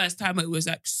was the first time it was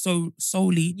like so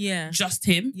solely just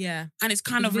him. Yeah. And it's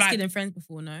kind of Wizkid like... and Friends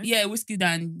before, no? Yeah, Wizkid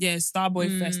and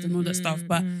Starboy Fest and all that stuff.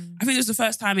 But I think this was the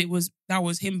first time that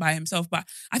was him by himself. But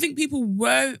I think people were...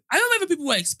 I don't know whether people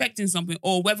were expecting something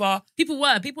or whether... People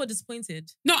were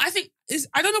disappointed. No, I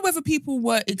don't know whether people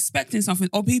were expecting something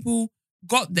or people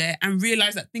got there and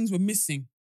realised that things were missing.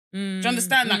 Do you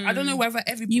understand? Like, I don't know whether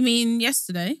everybody... You mean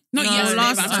yesterday? Not yesterday,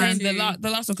 last but I'm saying the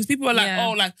last one. Because people were like,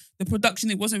 oh, like, the production,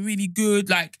 it wasn't really good.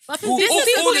 Like... But I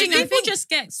think people just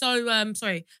get so...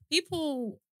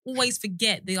 People always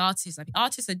forget the artists. Like,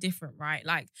 artists are different, right?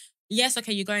 Like, yes,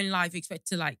 okay, you're going live, you expect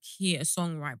to, like, hear a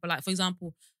song, right? But, like, for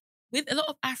example, with a lot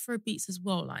of Afro beats as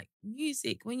well, like,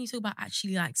 music, when you talk about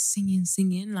actually, like,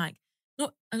 singing, like,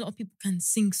 not a lot of people can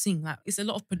sing. Like, it's a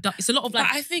lot of production. It's a lot of like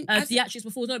theatrics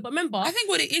before. No, but remember, I think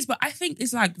what it is, but I think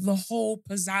it's like the whole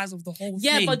pizzazz of the whole thing.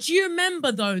 Yeah, but do you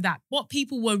remember though that what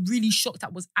people were really shocked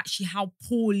at was actually how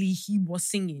poorly he was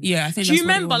singing? Yeah, I think. Do you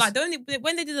remember like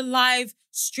when they did a live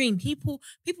stream, people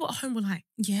at home were like,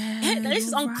 "Yeah, this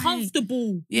is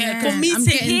uncomfortable." Yeah, for me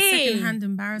to hear. Secondhand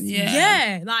embarrassment.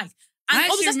 Yeah, like,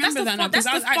 and obviously that's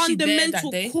the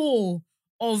fundamental core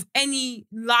of any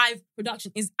live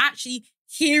production is actually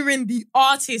hearing the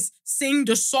artist sing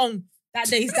the song that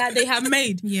they have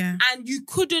made. Yeah. And you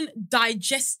couldn't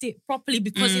digest it properly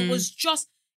because it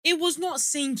was not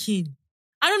sinking.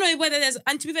 I don't know whether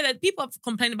and to be fair, people have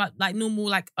complained about like normal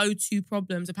like O2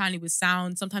 problems apparently with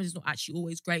sound. Sometimes it's not actually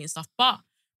always great and stuff. But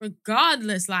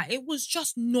regardless, like it was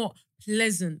just not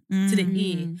pleasant to the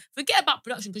ear. Forget about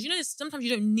production because sometimes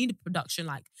you don't need a production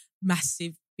like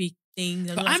massive big things.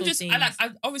 And but I'm just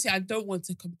obviously I don't want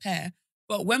to compare.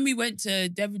 But when we went to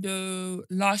Davido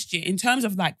last year, in terms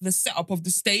of like the setup of the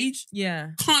stage,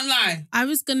 can't lie. I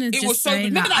was gonna just say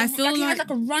that I feel like he had like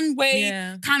a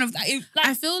runway kind of.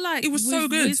 I feel like it was so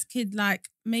good. Wizkid, like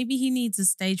maybe he needs a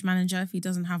stage manager if he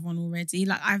doesn't have one already.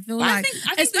 Like I feel I think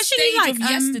especially the stage of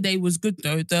yesterday was good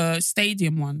though. The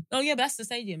stadium one. Oh yeah, but that's the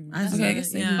stadium.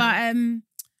 But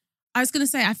I was going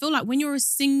to say, I feel like when you're a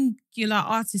singular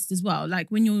artist as well, like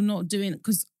when you're not doing,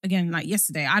 because again, like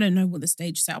yesterday, I don't know what the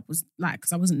stage setup was like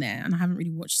because I wasn't there and I haven't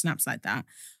really watched snaps like that.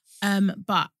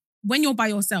 But when you're by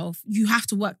yourself, you have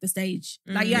to work the stage.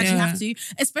 Like you actually have to,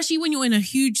 especially when you're in a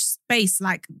huge space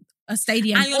like a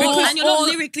stadium. And you're not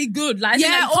lyrically good. Like,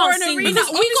 or an arena.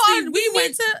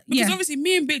 Because obviously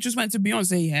me and Bitch just went to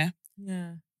Beyonce,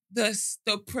 Yeah.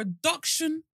 The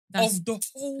production of the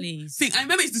whole thing. I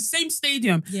remember it's the same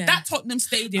stadium. Yeah. That Tottenham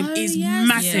stadium is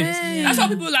massive. Yeah. That's why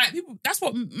people that's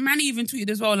what Manny even tweeted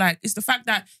as well. Like, it's the fact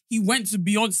that he went to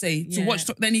Beyonce to watch,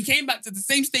 then he came back to the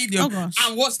same stadium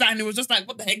and watched that and it was just like,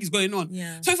 what the heck is going on?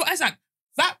 Yeah. So for us, like,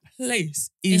 that place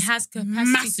is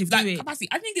massive. Capacity.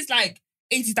 I think it's like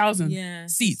 80,000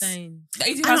 seats. 80,000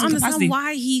 I don't understand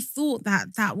why he thought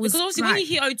that was. Because obviously when you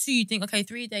hear O2, you think, okay,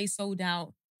 3 days sold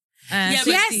out. 3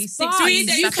 days. You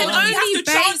can only have to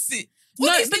chance it.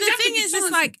 No, but the thing is, it's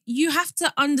like you have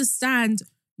to understand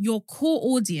your core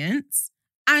audience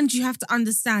and you have to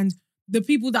understand the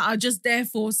people that are just there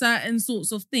for certain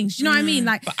sorts of things. Do you know what I mean?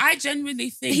 Like, but I genuinely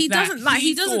think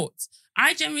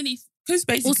I genuinely. Because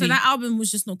basically, also that album was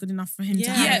just not good enough for him to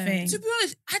have a thing. To be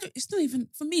honest, it's not even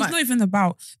for me. It's not even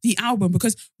about the album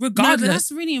because regardless, no, but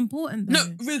that's really important. Though.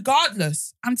 No,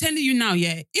 regardless, I'm telling you now,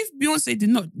 if Beyonce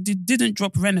didn't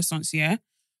drop Renaissance,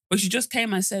 but she just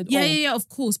came and said, of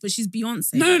course, but she's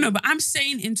Beyonce. No, but I'm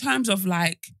saying in terms of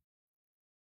like,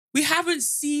 we haven't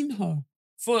seen her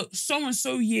for so and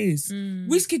so years.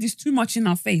 Wizkid is too much in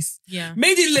our face. Yeah.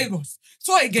 Made in Lagos.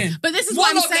 So again. But this is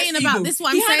what I'm saying about. This is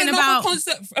what I'm saying about.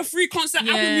 A free concert,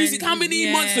 Apple Music, how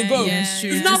many months ago?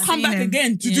 He's now come back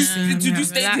again to do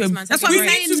stadium. That's what I'm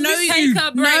saying.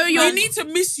 We need to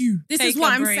miss you. This is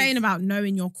what I'm saying about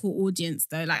knowing your core audience,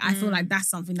 though. Like, I feel like that's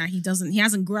something that he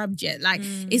hasn't grabbed yet. Like,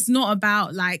 it's not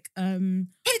about like, the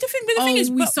thing is,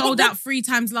 we sold out 3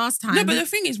 times last time. No, but the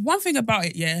thing is, one thing about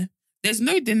it, there's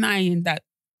no denying that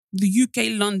the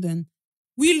UK, London,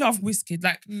 we love Wizkid.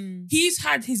 Like, he's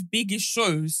had his biggest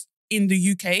shows in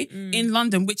the UK, in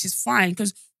London, which is fine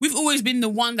because we've always been the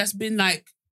one that's been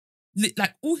like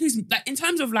all his, like in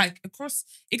terms of like across,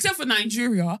 except for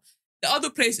Nigeria, the other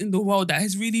place in the world that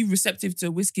is really receptive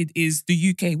to Wizkid is the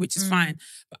UK, which is fine.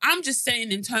 But I'm just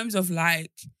saying in terms of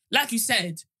like you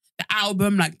said, the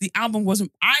album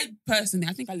wasn't, I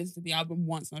think I listened to the album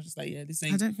once and I was just like, this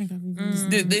ain't. I don't think I've even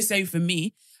listened. This ain't for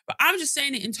me. But I'm just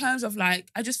saying it in terms of like,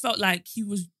 I just felt like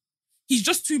he's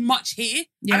just too much here.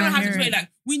 I don't have to play like,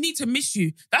 we need to miss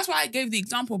you. That's why I gave the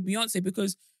example of Beyonce,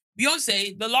 because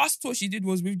Beyonce, the last tour she did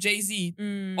was with Jay-Z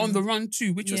on The Run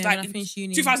 2, which was like in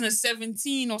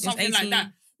 2017 or something like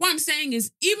that. What I'm saying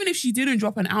is, even if she didn't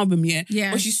drop an album yet,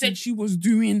 but she said she was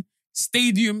doing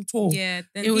stadium tour. Yeah,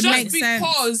 then it would make sense.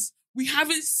 Because we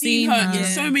haven't seen her in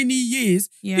so many years.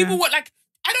 People were like,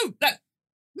 I don't like.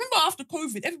 Remember after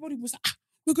COVID, everybody was like,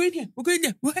 we're going here. But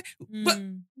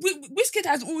Wizkid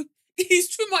has always.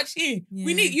 He's too much here. Yeah.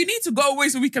 You need to go away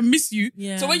so we can miss you.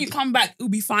 Yeah. So when you come back, it'll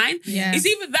be fine. Yeah. It's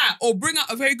either that or bring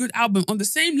out a very good album on the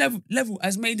same level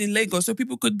as Made in Lagos, so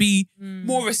people could be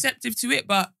more receptive to it.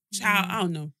 But I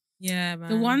don't know. Yeah,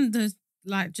 man.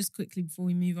 Just quickly before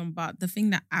we move on, but the thing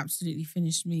that absolutely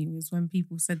finished me was when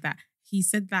people said that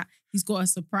he's got a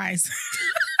surprise,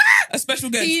 a special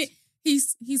guest.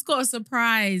 He's got a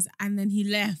surprise, and then he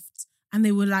left, and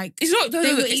they were like, it's not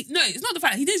the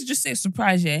fact he didn't just say a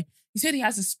surprise. Yeah. He said he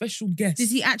has a special guest. Did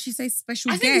he actually say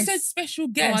special guest? I think he said special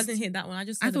guest. Oh, I didn't hear that one. I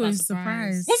thought it was a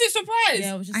surprise. Was it surprise?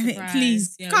 Yeah, it was just a surprise.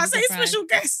 Please. Yeah, can't say special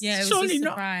guest. Yeah, it was surely just a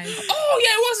not. surprise. Oh,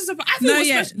 yeah, it was a surprise. I thought it was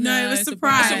special. No, it was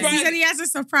surprise. He said he has a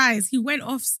surprise. He went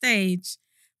off stage.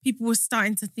 People were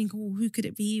starting to think, who could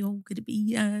it be? Oh, could it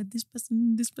be this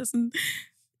person?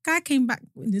 Guy came back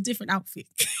in a different outfit.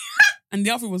 And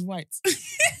the outfit was white. And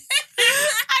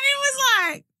it was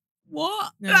like,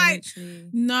 what? No, literally.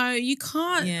 No, you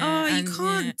can't. You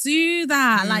can't do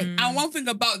that. Like, and one thing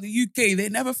about the UK, they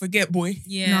never forget, boy.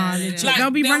 Yeah,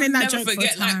 they'll be running that joke for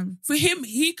time. For him,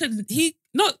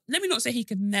 let me not say he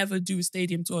could never do a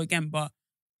stadium tour again, but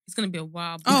it's gonna be a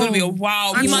while. It's gonna be a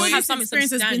while. He must have something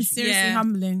experience has been seriously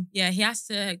humbling. Yeah, he has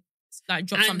to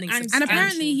drop something. And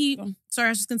apparently I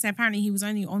was just gonna say, apparently he was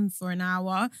only on for an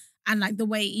hour, and like the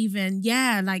way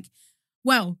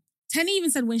Tenny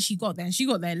even said when she got there, and she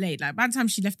got there late. Like by the time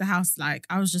she left the house, like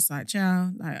I was just like,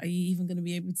 "Ciao, like are you even gonna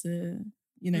be able to,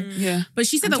 Yeah. But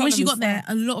she said that when she got there,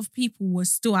 a lot of people were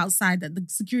still outside. That the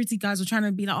security guys were trying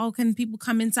to be like, "Oh, can people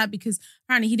come inside?" Because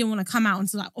apparently he didn't want to come out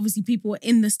until like obviously people were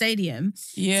in the stadium.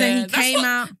 Yeah. So he came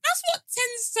out. That's what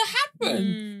tends to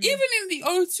happen. Even in the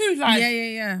O2, like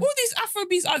all these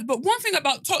Afrobeats are. But one thing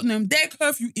about Tottenham, their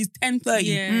curfew is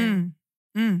 10:30.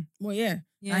 Yeah. Well, yeah.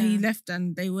 Like he left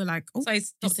and they were like, so he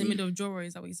stopped in the middle of jewelry,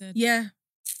 is that what you said? Yeah.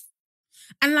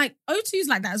 And like O2's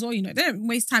like that as well, they don't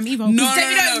waste time either.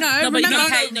 No, but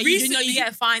you get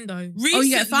a fine though. You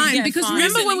get a fine. Because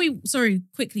remember when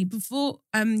quickly, before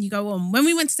you go on, when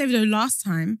we went to Davido last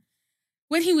time,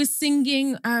 when he was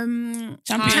singing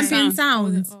Champion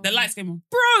Sound. The lights came on.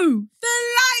 Bro, the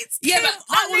lights came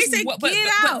on. But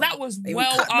that was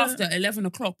well after 11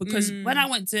 o'clock because when I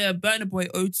went to Burna Boy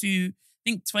O2, I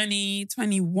think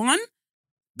 2021,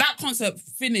 that concert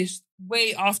finished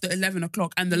way after 11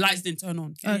 o'clock and the lights didn't turn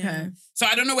on. Okay. So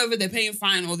I don't know whether they're paying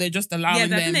fine or they're just allowing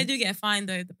them. I think they do get a fine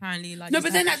though, apparently. Like, no,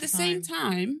 but then at the same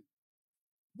time,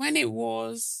 when there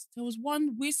was one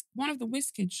of the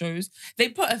Wizkid shows, they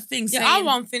put a thing saying... our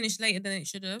one finished later than it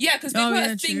should have. Yeah, because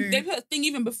they put a thing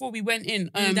even before we went in.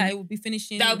 That it would be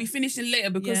finishing. That would be finishing later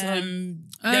because they're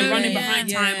running behind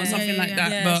time or something like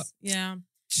that. Yes, but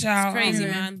it's crazy,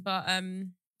 man. But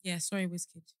sorry,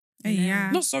 Wizkid.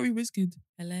 Not sorry, Wizkid.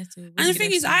 And the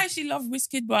thing is, I actually love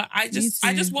Wizkid, but I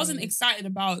just wasn't excited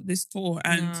about this tour,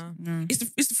 and it's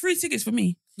the free tickets for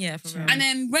me. Yeah, for real. And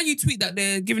then when you tweet that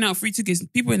they're giving out free tickets,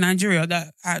 people in Nigeria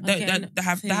that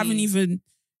haven't even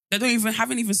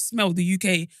smelled the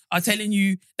UK are telling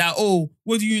you that,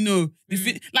 what do you know?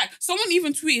 Like someone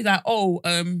even tweeted that,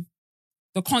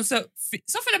 the concert,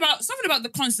 something about the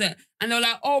concert, and they were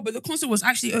like, oh, but the concert was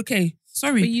actually okay.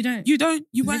 Sorry, But you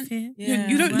weren't here.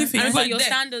 you don't live here. And You also weren't your there.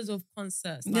 standards of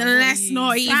concerts. Like, Let's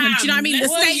not even. Do you know what I mean? The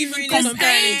What are you stage really compared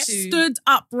comparing to? stood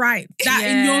upright. That,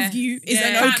 in your view, is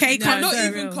an okay You cannot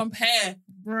concert. even compare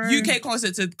Bro. UK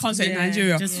concert to concert in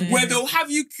Nigeria, just forget where it. they'll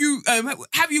have you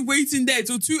waiting there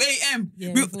till 2 a.m.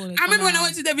 Yeah, I before they remember come when I out.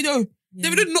 went to Davido. Yeah.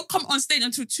 Davido did not come on stage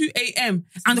until 2 a.m.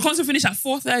 and the concert finished at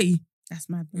 4:30. That's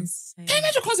madness. Insane. Can you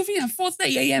imagine a concert finishing at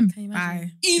 4:30 a.m. Can you imagine?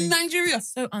 Bye. in Nigeria?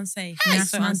 So unsafe. Yeah,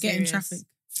 so man, get in unserious. traffic.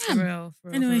 For real.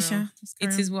 Anyway, for real. Sha, let's carry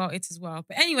It on. is well.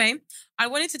 But anyway, I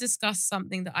wanted to discuss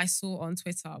something that I saw on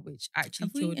Twitter, which actually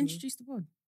Have we killed me. introduced the pod?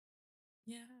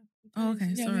 Yeah. Oh, okay.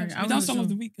 Yeah, Sorry. we've done Song of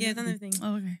the Week. Yeah, done everything.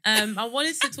 Oh, okay. I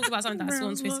wanted to talk about something that I saw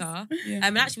on Bro, Twitter. Yeah.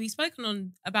 And actually, we've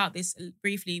spoken about this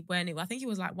briefly when I think it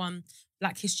was like one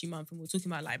Black History Month, and we were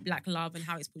talking about like Black love and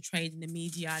how it's portrayed in the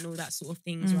media and all that sort of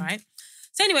things, right?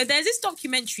 So anyway, there's this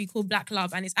documentary called Black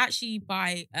Love, and it's actually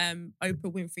by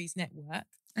Oprah Winfrey's network.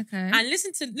 Okay. And I'm just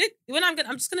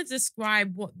gonna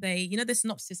describe what the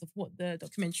synopsis of what the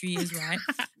documentary is, right?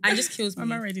 And it just kills me.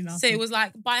 I'm already laughing. So it was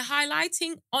like, by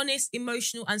highlighting honest,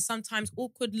 emotional, and sometimes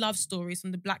awkward love stories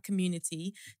from the Black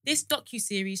community, this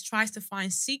docuseries tries to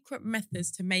find secret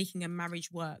methods to making a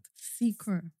marriage work.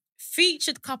 Secret.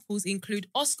 Featured couples include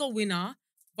Oscar winner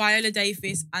Viola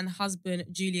Davis and husband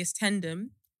Julius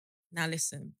Tendam. Now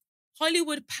listen.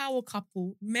 Hollywood power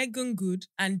couple Megan Good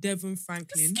and Devon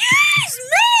Franklin. Excuse me!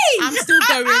 I'm still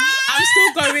going.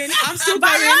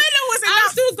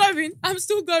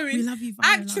 We love you, Viola.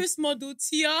 Actress model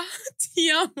Tia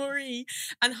Marie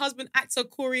and husband actor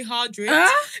Corey Hardrick. They're not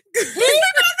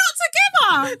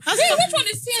together. Which one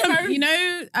is Tia Marie? You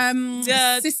know,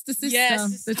 sister,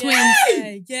 Yes, the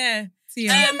twins. Yeah.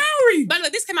 Tia. Marie. But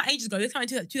look, this came out ages ago. This came out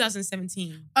in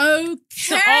 2017. Okay.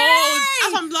 So old.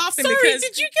 I'm laughing Sorry, because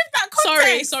did you give that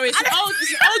context? Sorry. It's an old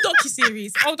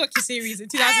docuseries in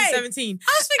 2017.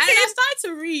 I was thinking. And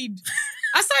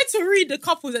I started to read the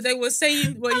couples that they were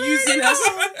saying were using us.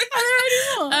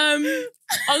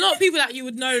 A lot of people that you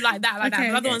would know like that,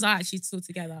 but other ones are actually still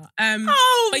together.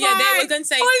 But yeah, they were going to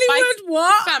say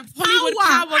Hollywood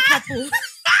power couple.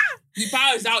 The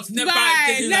power is out. Never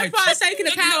is taking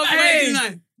the power away.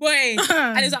 Boy.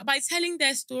 And it's like, by telling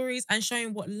their stories and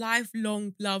showing what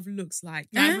lifelong love looks like.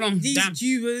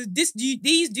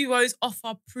 These duos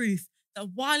offer proof that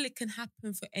while it can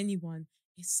happen for anyone,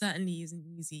 it certainly isn't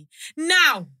easy.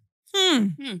 Now,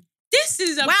 this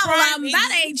is a prime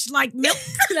that age like milk.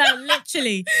 No,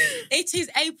 literally. It is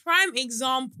a prime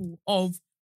example of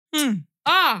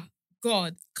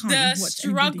God, the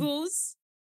struggles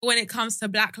when it comes to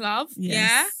Black love.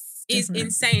 Is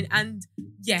insane. And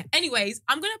anyways,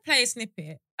 I'm gonna play a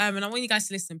snippet. And I want you guys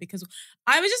to listen because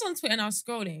I was just on Twitter and I was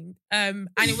scrolling. And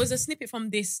it was a snippet from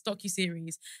this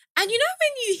docuseries. And you know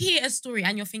when you hear a story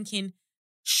and you're thinking,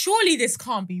 surely this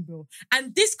can't be real.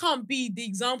 And this can't be the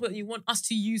example that you want us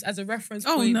to use as a reference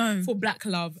point for Black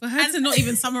love. For her to not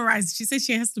even summarize, she said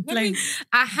she has to play.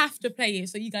 I have to play it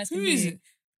so you guys can Who hear is it.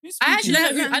 Who's I actually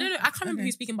speaking? don't know. I don't know. I can't remember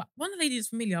who's speaking, but one of the ladies is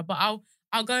familiar. But I'll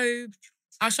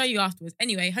show you afterwards.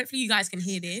 Anyway, hopefully you guys can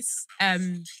hear this.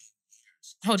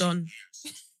 Hold on.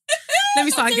 Let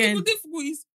me start again.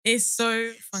 It's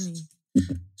so funny.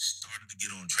 Started to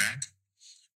get on track,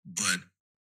 but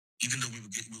even though we were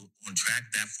on track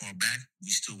that far back, we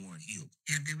still weren't healed.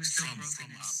 Yeah, there was still from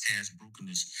our past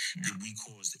brokenness that we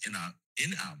caused in our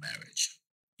marriage.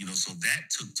 So that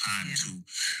took time to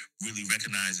really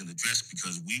recognize and address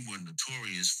because we were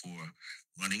notorious for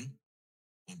running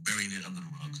or burying it under the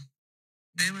rug.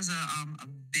 There was a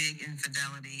big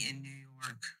infidelity in New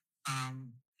York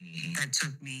that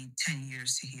took me 10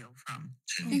 years to heal from.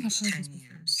 10 years. And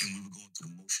we were going through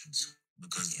the motions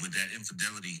because with that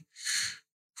infidelity,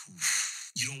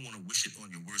 you don't want to wish it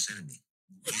on your worst enemy.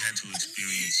 We had to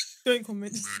experience murder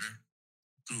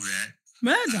through that.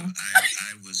 Murder?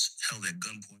 I was held at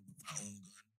gunpoint with my own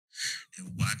gun and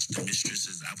watched the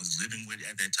mistresses I was living with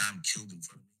at that time killed in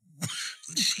front of me.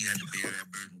 But she had to bear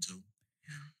that burden too.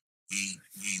 We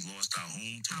lost our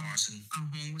home to arson. Our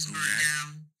home was burned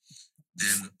down.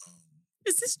 Then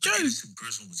is this true? An innocent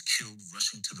person was killed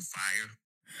rushing to the fire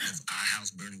of our house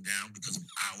burning down because of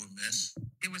our mess.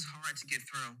 It was hard to get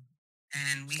through.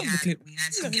 And we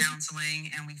had some counseling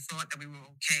and we thought that we were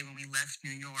okay when we left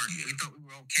New York. Yeah. We thought we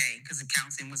were okay because the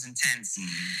counseling was intense.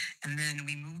 Mm-hmm. And then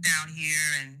we moved down here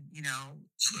and,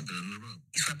 swept it under the rug.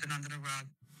 Swept it under the rug.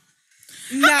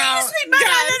 Now,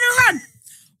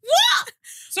 what?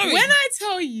 Sorry. When I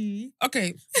tell you...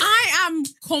 Okay. I am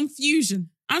confusion.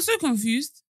 I'm so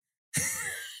confused.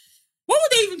 What were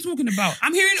they even talking about?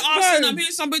 I'm hearing arson. I'm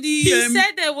hearing somebody... He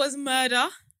said there was murder.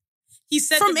 he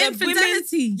said from that the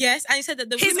infidelity. women, yes, and he said that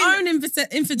the his women, own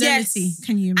infidelity. Yes.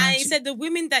 Can you imagine? And he said the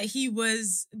women that he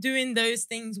was doing those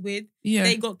things with, Yeah.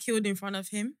 they got killed in front of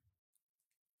him.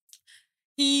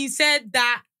 He said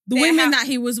that the women that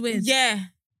he was with,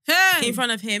 in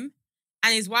front of him,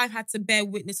 and his wife had to bear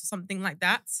witness or something like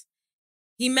that.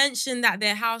 He mentioned that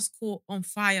their house caught on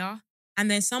fire, and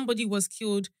then somebody was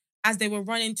killed as they were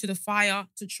running to the fire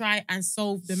to try and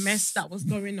solve the mess that was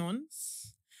going on.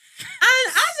 And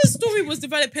as the story was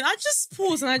developing, I just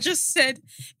paused and I just said,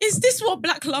 is this what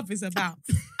Black love is about?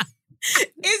 Is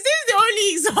this the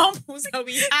only examples that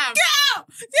we have? Get out!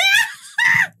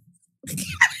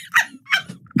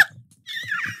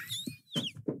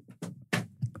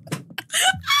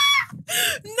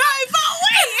 No, but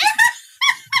wait!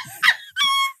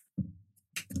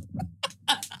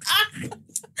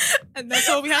 And that's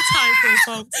all we have time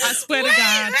for, folks. I swear to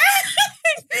God.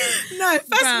 No, first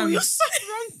of all, Fam. you're so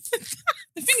wrong.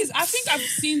 The thing is, I think I've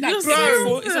seen that You're clip so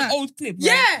before. wrong. It's an old clip, right?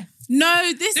 Yeah.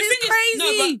 No, this The is thing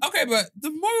crazy. but the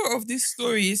moral of this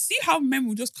story is see how men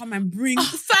will just come and bring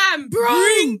Fam,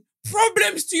 bring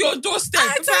problems to your doorstep.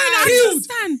 I don't Killed.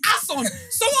 understand. Ass on.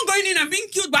 Someone going in and being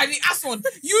killed by the ass on.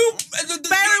 You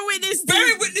Bearing witness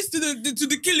to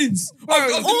the killings. Bro, of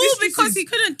the All mistresses. because he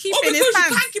couldn't keep All in because his you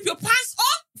pants. can't keep your pants on.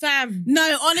 Fam.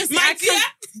 No, honestly, My I dear,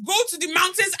 can't. go to the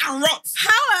mountains and rot.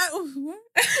 Go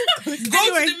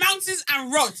Go to the mountains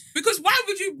and rot. Because why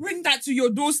would you bring that to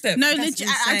your doorstep? No, That's legit,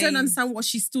 I don't insane. understand what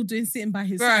she's still doing sitting by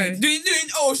his Bro. side. Doing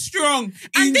strong.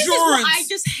 And this is what endurance. I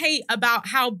just hate about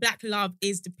how Black love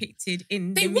is depicted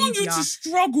in They the want you media. to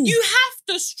struggle. You have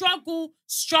to struggle.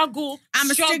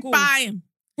 I'ma stick struggle. by him.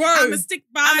 Bro, I'ma stick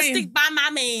by I'ma him. stick by my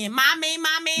man. My man,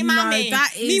 my man, my No, man.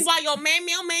 that is- Meanwhile, your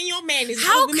man is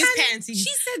How over Miss can Panty. she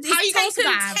said How you gonna it's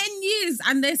taken survive? 10 years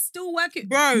and they're still working?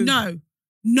 Bro. No.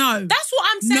 That's what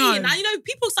I'm saying. No. And,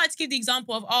 people start to give the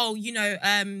example of,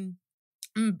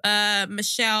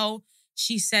 Michelle,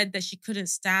 she said that she couldn't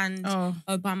stand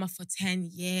Obama for 10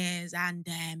 years and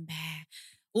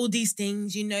all these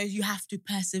things, you have to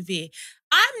persevere.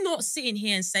 I'm not sitting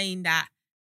here and saying that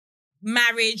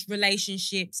marriage,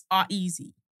 relationships are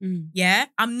easy. Yeah?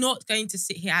 I'm not going to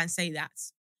sit here and say that.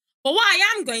 But what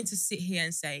I am going to sit here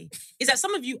and say is that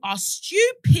some of you are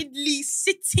stupidly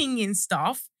sitting in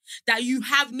stuff that you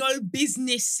have no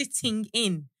business sitting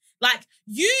in. Like,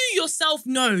 you yourself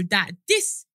know that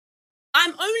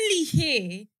I'm only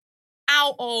here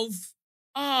out of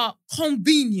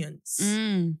convenience.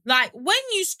 Like, when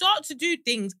you start to do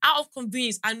things out of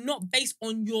convenience and not based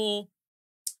on your,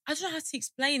 I don't know how to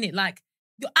explain it, like,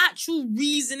 your actual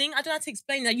reasoning, I don't know how to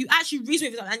explain that. You actually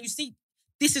reason with it and you see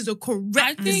this is a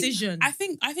correct decision. I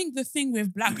think the thing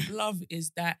with Black love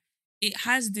is that it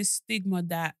has this stigma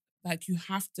that like you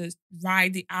have to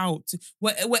ride it out.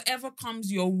 Whatever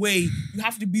comes your way, you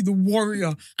have to be the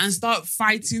warrior and start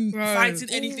fighting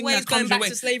anything that comes your way.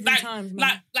 To slavery times,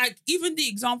 man. Like even the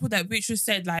example that Beatrice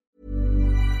said, like,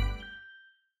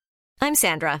 I'm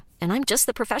Sandra, and I'm just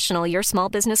the professional your small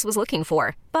business was looking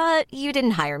for. But you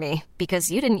didn't hire me because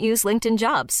you didn't use LinkedIn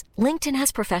Jobs. LinkedIn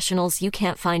has professionals you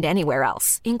can't find anywhere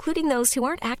else, including those who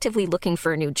aren't actively looking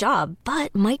for a new job,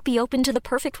 but might be open to the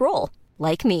perfect role,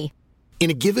 like me. In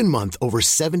a given month, over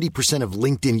 70% of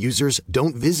LinkedIn users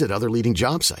don't visit other leading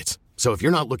job sites. So if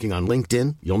you're not looking on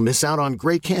LinkedIn, you'll miss out on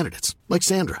great candidates like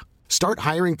Sandra. Start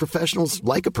hiring professionals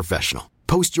like a professional.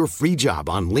 Post your free job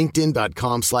on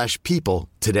linkedin.com/people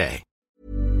today.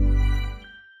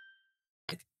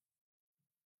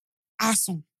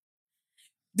 awesome.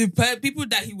 The people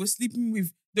that he was sleeping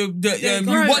with, you watched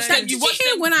that. Did you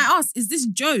hear when I asked, is this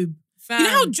Job? Fam. You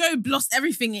know how Job lost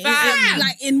everything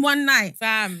in one night?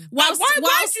 Fam.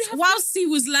 Whilst he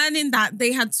was learning that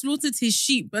they had slaughtered his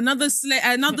sheep, another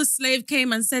slave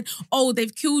came and said, oh,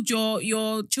 they've killed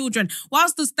your children.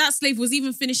 Whilst that slave was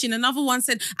even finishing, another one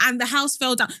said, and the house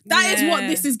fell down. That is what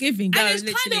this is giving. And it's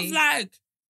kind of like,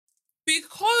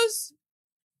 because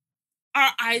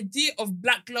our idea of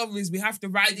Black love is we have to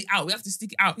ride it out, we have to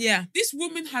stick it out. Yeah. This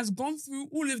woman has gone through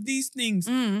all of these things,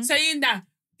 saying that,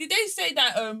 did they say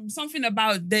that something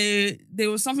about there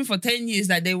was something for 10 years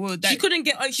that they were... That she couldn't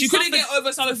get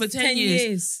over something for 10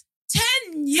 years.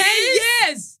 10 years? 10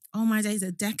 years! Oh my days, are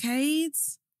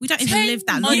decades? We don't even live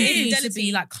that long.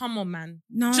 Infidelity, like, come on, man.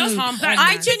 No. Just calm down.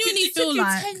 I genuinely feel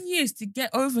like... It took you 10 years to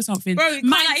get over something. Bro, even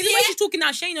when she's talking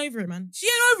now, she ain't over it, man. She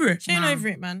ain't over it. She ain't over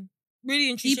it, man. Really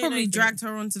and truly. He probably dragged her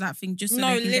onto that thing just so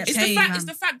they can get it's paid. It's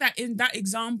the fact that in that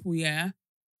example, that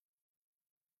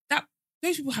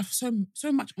those people have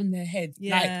so much on their head.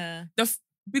 Yeah. Like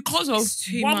because of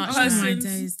one Oh person. my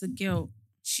days, the guilt.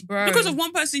 Because of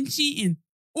one person cheating,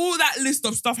 all that list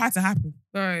of stuff had to happen.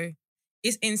 Bro.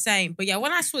 It's insane. But yeah,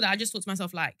 when I saw that, I just thought to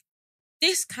myself, like,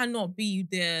 this cannot be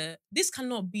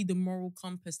the moral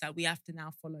compass that we have to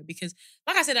now follow. Because,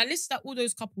 like I said, I listed out all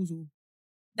those couples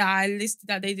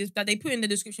that they put in the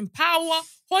description.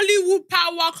 Hollywood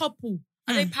power couple.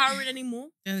 Are they powering anymore?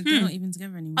 They're not even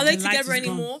together anymore. Are they together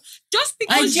anymore? Just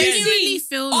because I genuinely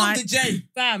feel like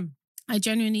bam. I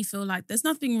genuinely feel like there's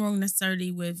nothing wrong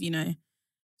necessarily with,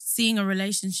 seeing a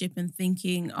relationship and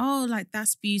thinking, oh, like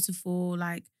that's beautiful.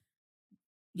 Like,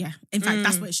 yeah. In fact,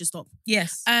 that's where it should stop.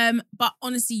 Yes. But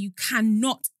honestly, you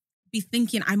cannot be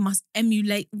thinking I must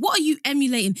emulate. What are you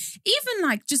emulating? Even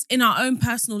like just in our own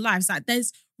personal lives, like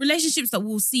there's relationships that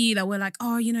we'll see that we're like,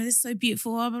 oh, this is so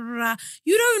beautiful. Blah, blah, blah.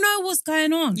 You don't know what's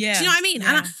going on. Yeah. Do you know what I mean?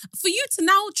 Yeah. And for you to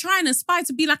now try and aspire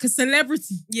to be like a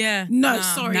celebrity. Yeah. No,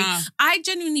 sorry. I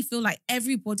genuinely feel like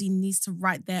everybody needs to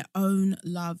write their own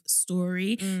love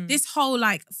story. This whole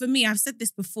for me, I've said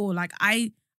this before,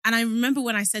 I remember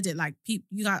when I said it, like you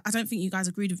guys, I don't think you guys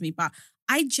agreed with me, but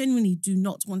I genuinely do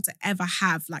not want to ever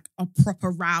have like a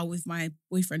proper row with my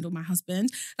boyfriend or my husband.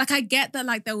 Like I get that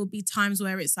like there will be times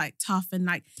where it's like tough and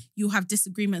like you'll have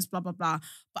disagreements, blah, blah, blah.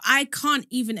 But I can't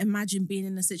even imagine being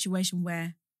in a situation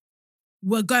where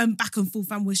we're going back and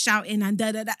forth and we're shouting and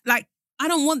da-da-da. Like, I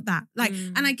don't want that. Like,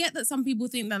 and I get that some people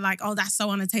think that like, oh, that's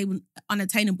so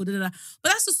unattainable, da-da-da. But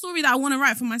that's the story that I want to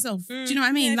write for myself. Do you know what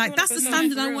I mean? Yeah, like, that's the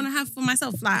standard I want to have for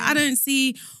myself. Like, I don't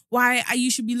see why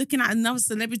you should be looking at another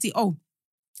celebrity. Oh,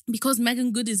 because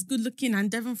Megan Good is good looking and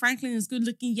Devon Franklin is good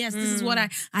looking. Yes, this is what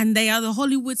and they are the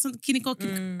Hollywood something.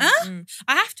 I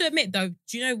have to admit though,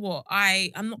 do you know what?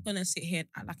 I'm not going to sit here and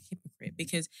act like a hypocrite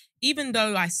because even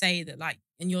though I say that like,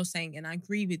 and you're saying, and I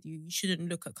agree with you, you shouldn't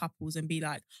look at couples and be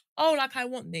like, oh, like I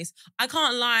want this. I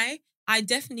can't lie. I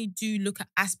definitely do look at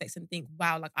aspects and think,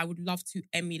 wow, like I would love to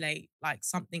emulate like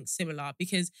something similar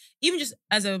because even just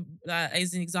as an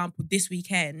example, this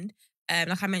weekend,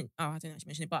 like I meant, I didn't actually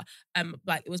mention it, but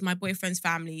like it was my boyfriend's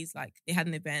families, like they had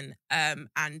an event,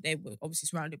 and they were obviously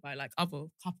surrounded by like other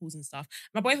couples and stuff.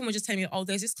 My boyfriend was just telling me, oh,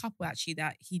 there's this couple actually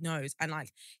that he knows, and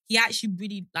like he actually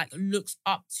really like looks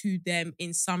up to them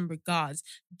in some regards,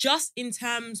 just in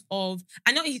terms of,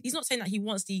 I know he's not saying that he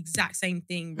wants the exact same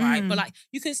thing, right? But like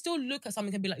you can still look at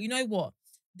something and be like, you know what,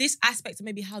 this aspect of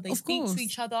maybe how they speak to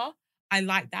each other. I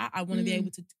like that. I want to be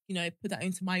able to, put that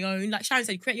into my own. Like Sharon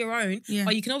said, create your own. Yeah.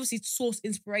 But you can obviously source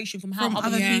inspiration from how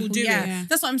other people do it. Yeah.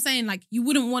 That's what I'm saying. Like, you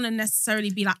wouldn't want to necessarily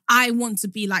be like, I want to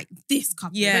be like this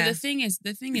couple. Yeah. But the thing is,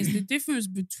 the difference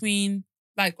between,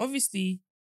 like, obviously,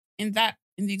 in the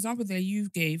example that you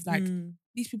gave, like,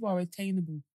 these people are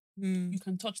attainable. You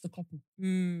can touch the couple.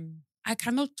 I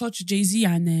cannot touch Jay-Z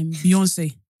and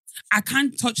Beyonce. I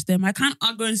can't touch them. I can't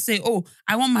go and say, oh,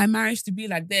 I want my marriage to be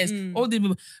like this. All the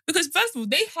people. Because first of all,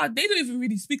 they don't even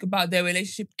really speak about their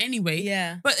relationship anyway.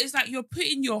 Yeah. But it's like you're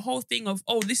putting your whole thing of,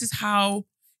 oh, this is how,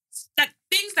 like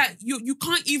things that you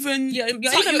can't even... You're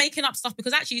even making up stuff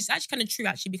because actually, it's actually kind of true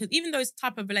actually because even those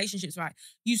type of relationships, right,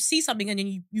 you see something and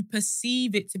then you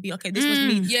perceive it to be, okay, this must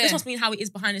mean, this must mean how it is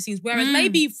behind the scenes. Whereas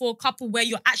maybe for a couple where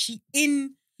you're actually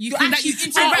in... You interact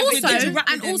with them,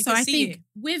 I think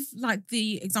with like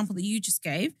the example that you just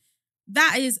gave,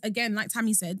 that is again, like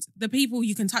Tammy said, the people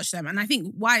you can touch them. And I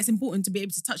think why it's important to be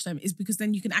able to touch them is because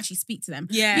then you can actually speak to them.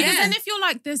 Yeah. Because then if you're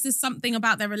like, there's this something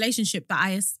about their relationship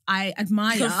that I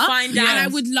admire. You can find out. And I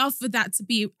would love for that to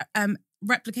be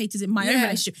replicated in my own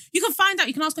relationship. You can find out,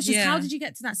 you can ask questions, how did you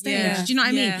get to that stage? Yeah. Do you know what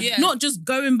I mean? Yeah. Not just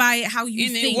going by how you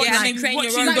think. And then creating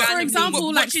your own. Like, for example,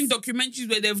 like watching documentaries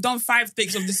where they've done 5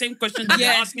 takes of the same question that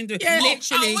they're asking to.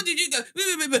 Literally. What did you go?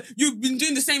 You've been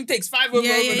doing the same takes 5 over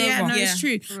and over. No, it's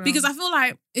true. Because I feel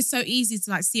like it's so easy to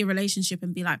like see a relationship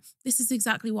and be like, this is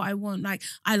exactly what I want. Like,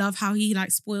 I love how he like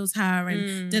spoils her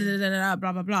and da-da-da-da-da,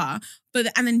 blah, blah, blah.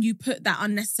 And then you put that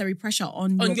unnecessary pressure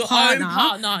on your partner. Own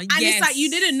partner. And it's like,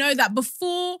 you didn't know that before.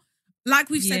 Like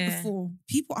we've said before,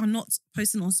 people are not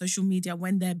posting on social media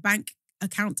when their bank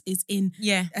account is in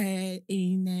minus.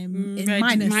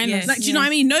 Yes. Like, do you know what I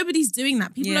mean? Nobody's doing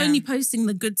that. People are only posting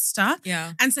the good stuff.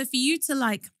 Yeah. And so for you to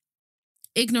like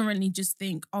ignorantly just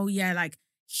think, oh yeah, like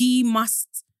they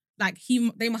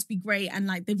must be great and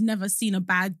like they've never seen a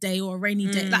bad day or a rainy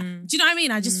day. Like, do you know what I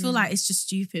mean? I just feel like it's just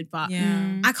stupid. But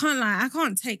I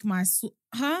can't take my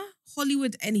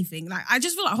Hollywood anything. Like, I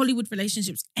just feel like Hollywood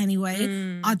relationships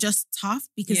anyway are just tough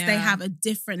because they have a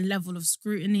different level of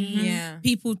scrutiny.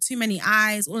 People, too many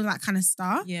eyes, all of that kind of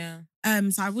stuff.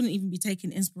 So I wouldn't even be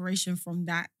taking inspiration from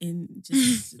that in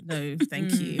just no,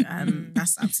 thank you.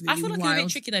 That's absolutely I feel like wild. it's a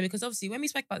bit tricky though because obviously when we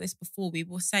spoke about this before, we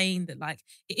were saying that like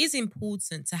it is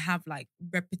important to have like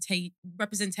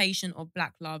representation of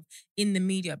Black love in the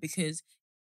media because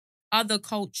other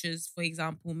cultures, for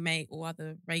example, or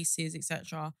other races,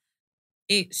 etc.,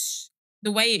 it's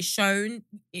the way it's shown,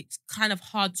 it's kind of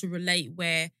hard to relate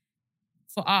where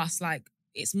for us, like,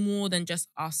 it's more than just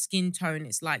our skin tone.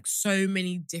 It's like so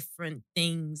many different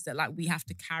things that like we have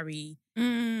to carry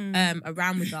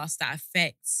around with us that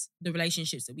affects the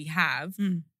relationships that we have.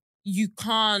 You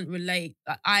can't relate.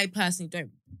 Like, I personally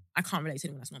I can't relate to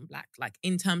anyone that's not black. Like,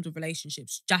 in terms of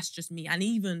relationships, just me. And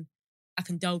even I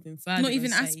can delve in further. Not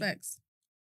even aspects.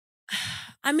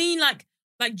 I mean, like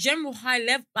general high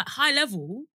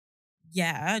level,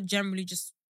 yeah, generally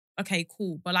just okay,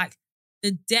 cool. But like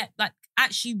the depth, like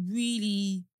actually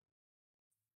really,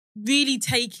 really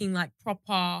taking like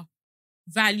proper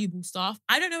valuable stuff.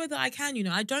 I don't know whether I can,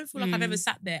 I don't feel like I've ever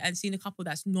sat there and seen a couple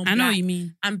that's non-black. I know what you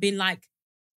mean. And been like,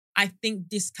 I think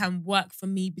this can work for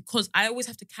me, because I always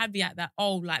have to caveat that,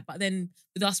 but then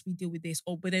with us we deal with this,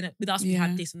 or but then with us we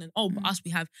have this, and then but us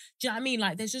we have, do you know what I mean?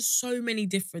 Like, there's just so many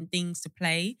different things to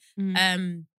play.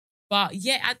 But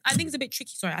yeah, I think it's a bit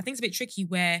tricky. Sorry, I think it's a bit tricky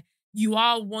where you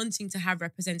are wanting to have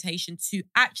representation to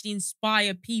actually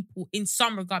inspire people in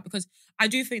some regard, because I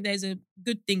do think there's a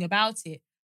good thing about it.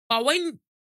 But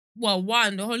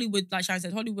the Hollywood, like Sharon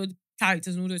said, Hollywood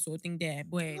characters and all those sort of thing there,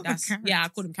 boy, I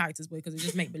call them characters, boy, because they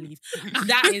just make believe.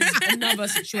 That is another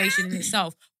situation in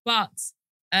itself. But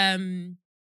I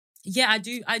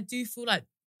do feel like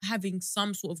having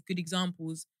some sort of good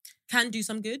examples can do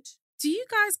some good. Do you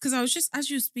guys, because I was just, as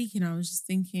you were speaking, I was just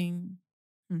thinking,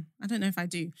 I don't know if I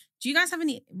do. Do you guys have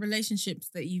any relationships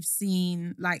that you've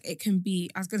seen, like it can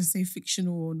be, I was going to say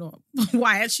fictional or not, but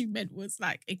what I actually meant was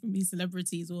like it can be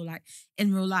celebrities or like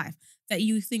in real life, that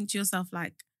you think to yourself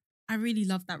like, I really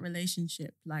love that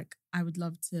relationship. Like, I would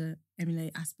love to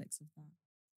emulate aspects of that.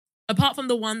 Apart from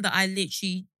the one that I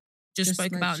literally just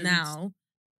spoke about now.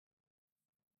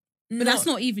 But that's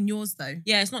not even yours though.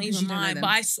 Yeah, it's not even mine. But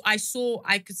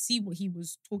I could see what he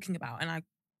was talking about, and I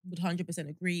would 100%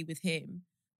 agree with him.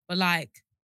 But like,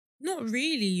 not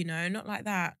really, not like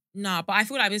that. Nah, but I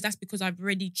feel like that's because I've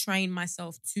already trained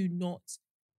myself to not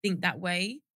think that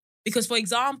way. Because, for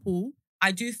example,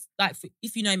 I do, like,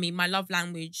 if you know me, my love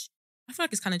language, I feel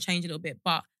like it's kind of changed a little bit,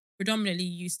 but predominantly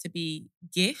used to be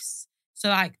gifts. So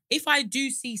like, if I do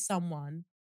see someone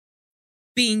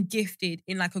being gifted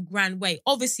in like a grand way,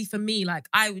 obviously for me, like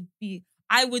I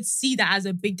would see that as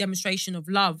a big demonstration of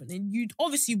love. And you'd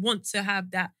obviously want to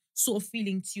have that sort of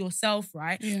feeling to yourself,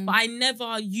 right? Yeah. But I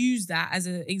never use that as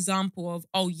an example of,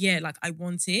 like I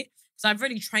want it. So I've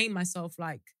really trained myself,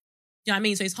 like, you know what I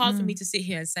mean? So it's hard for me to sit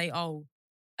here and say,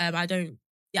 I don't,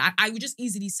 I would just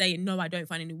easily say, no, I don't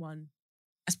find anyone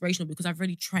aspirational, because I've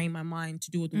really trained my mind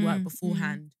to do all the work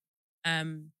beforehand.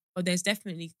 But there's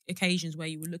definitely occasions where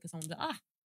you would look at someone and be like,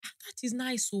 that is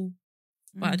nice.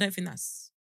 But I don't think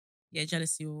that's,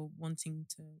 jealousy or wanting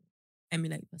to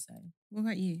emulate per se. What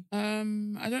about you?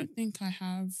 I don't think I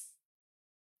have.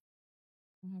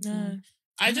 No.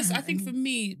 I think for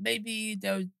me, maybe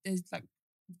there's like,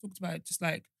 we talked about it, just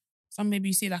like, maybe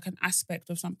you see like an aspect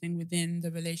of something within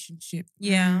the relationship.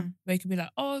 Yeah. Where you could be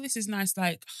like, oh, this is nice.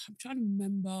 Like, I'm trying to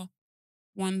remember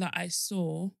one that I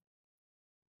saw. I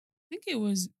think it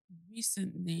was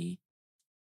recently.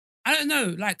 I don't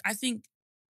know. Like, I think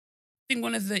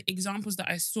one of the examples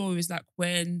that I saw is like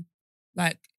when,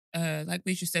 like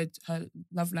Rachel said, her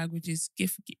love language is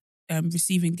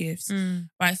receiving gifts.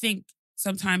 But I think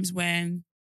sometimes when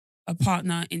a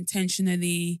partner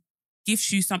intentionally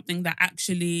gives you something that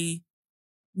actually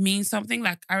means something.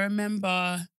 Like, I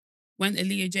remember when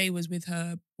Aaliyah J was with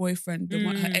her boyfriend,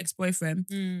 her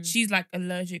ex-boyfriend, she's like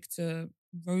allergic to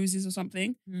roses or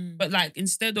something. But like,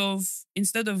 instead of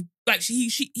like,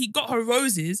 he got her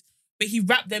roses, but he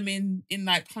wrapped them in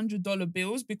like $100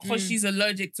 bills because she's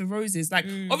allergic to roses. Like,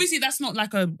 obviously that's not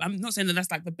like I'm not saying that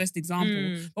that's like the best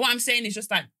example, but what I'm saying is just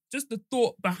the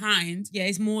thought behind. Yeah,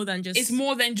 it's more than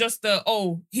just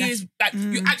the, here's like,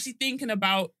 you're actually thinking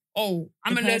about,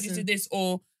 I'm allergic to this,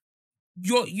 or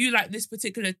you like this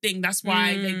particular thing, that's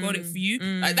why they got it for you.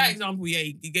 Like that example,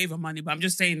 he gave her money, but I'm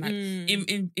just saying, like,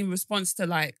 in response to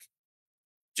like,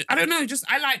 I don't know, just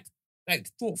I like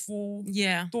thoughtful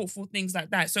things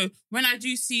like that. So when I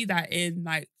do see that in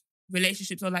like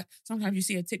relationships, or like sometimes you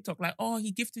see a TikTok like,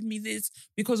 he gifted me this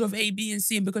because of A, B, and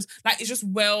C, and because like it's just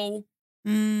well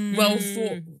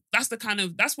thought. That's the kind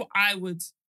of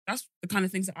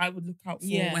things that I would look out for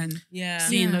when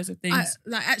seeing those things.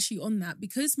 Like, actually on that,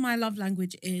 because my love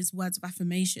language is words of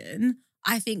affirmation,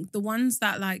 I think the ones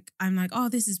that like, I'm like, oh,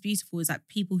 this is beautiful is like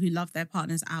people who love their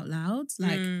partners out loud.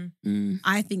 Like,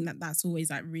 I think that that's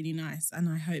always like really nice. And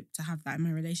I hope to have that in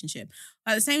my relationship.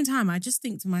 But at the same time, I just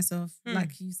think to myself,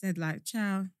 like you said, like,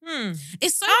 ciao.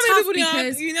 It's so tough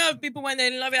because... You know people when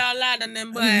they love it out loud and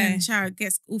then ciao, it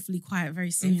gets awfully quiet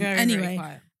very soon. Anyway, very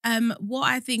quiet. What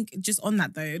I think, just on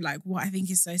that though, like what I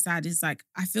think is so sad is like,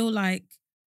 I feel like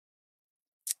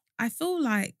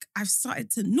I've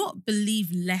started to not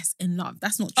believe less in love.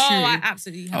 That's not true. Oh, I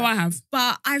absolutely have. Oh, I have.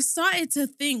 But I've started to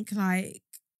think like,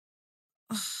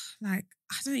 I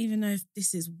don't even know if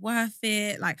this is worth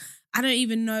it. Like, I don't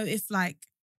even know if like,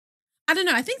 I don't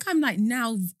know. I think I'm like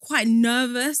now quite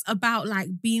nervous about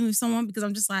like being with someone because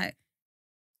I'm just like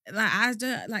I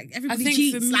don't like everybody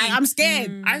cheats. For me, like I'm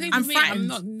scared. I think for me, I'm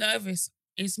not nervous.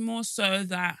 It's more so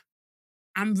that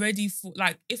I'm ready for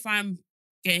like if I'm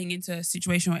getting into a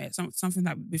situation or something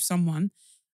that with someone,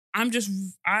 I'm just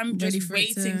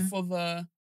waiting for the...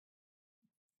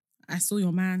 I saw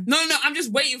your man. No, I'm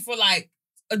just waiting for like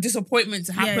a disappointment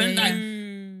to happen. Like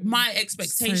my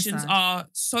expectations are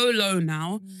so low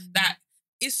now that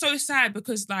it's so sad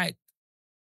because like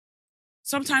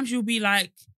sometimes you'll be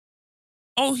like,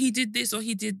 oh, he did this or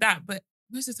he did that, but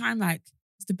most of the time like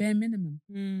it's the bare minimum.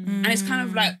 And it's kind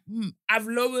of like I've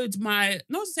lowered my,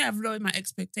 not to say I've lowered my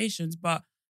expectations, but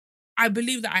I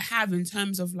believe that I have in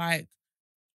terms of like,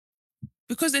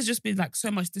 because there's just been like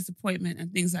so much disappointment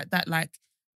and things like that, like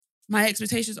my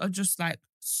expectations are just like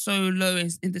so low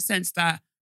in the sense that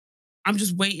I'm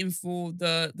just waiting for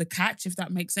the catch, if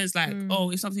that makes sense. Like,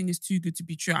 oh, if something is too good to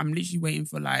be true, I'm literally waiting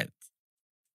for like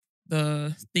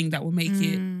the thing that will make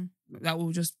it, that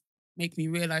will just make me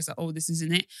realize that, oh, this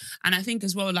isn't it. And I think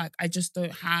as well, like, I just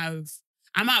don't have,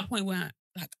 I'm at a point where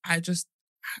like, I just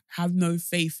have no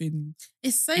faith in.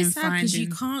 It's so sad because you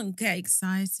can't get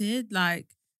excited. Like,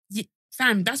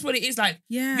 fam, that's what it is. Like,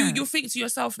 you'll think to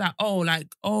yourself that,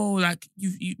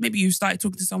 you maybe you started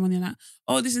talking to someone and like,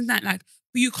 oh, this and that, like,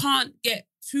 but you can't get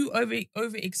too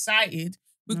over excited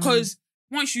because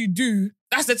once you do,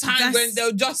 that's the time when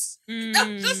they'll just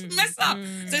mess up.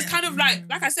 So it's kind of like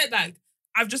I said, like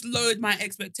I've just lowered my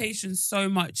expectations so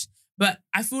much, but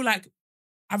I feel like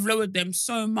I've lowered them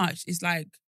so much. It's like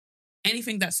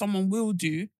anything that someone will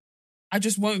do, I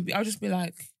just won't be. I'll just be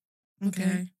like,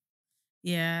 okay.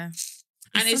 Yeah.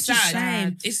 And it's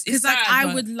sad. It's like sad,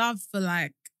 I would love for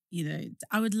like, you know,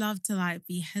 I would love to like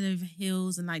be head over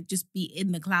heels and like just be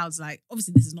in the clouds. Like,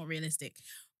 obviously this is not realistic,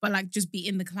 but like just be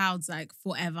in the clouds like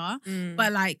forever.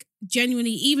 But like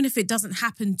genuinely, even if it doesn't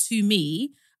happen to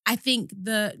me, I think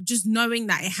just knowing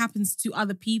that it happens to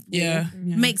other people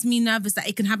makes me nervous that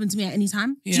it can happen to me at any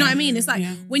time. Do you know what I mean? It's like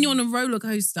when you're on a roller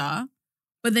coaster,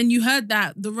 but then you heard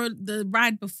that the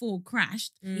ride before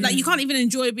crashed. Like you can't even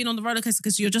enjoy being on the roller coaster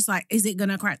because you're just like, is it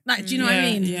gonna crash? Like, do you know what I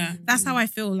mean? Yeah. That's how I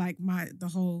feel like the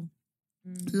whole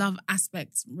love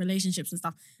aspects, relationships and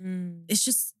stuff. It's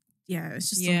just a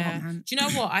lot, man. Do you know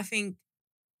what? I think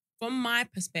from my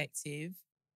perspective,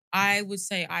 I would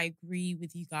say I agree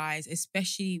with you guys,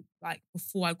 especially like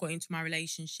before I got into my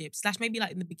relationship, / maybe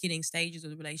like in the beginning stages of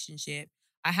the relationship,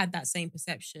 I had that same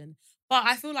perception. But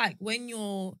I feel like when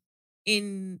you're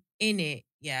in it,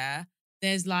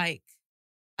 there's like,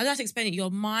 I don't have to explain it,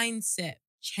 your mindset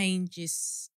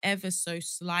changes ever so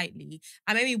slightly.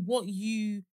 And maybe what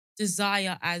you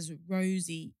desire as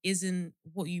Rosie isn't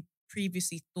what you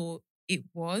previously thought it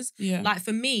was. Yeah. Like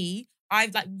for me, I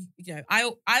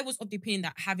was of the opinion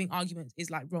that having arguments is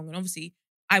like wrong. And obviously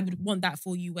I would want that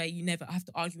for you where you never have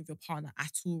to argue with your partner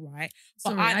at all, right?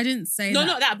 But sorry, I didn't say that. No,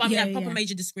 not that, but I mean proper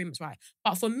major disagreements, right?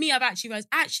 But for me, I've actually realized,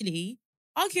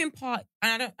 arguing part,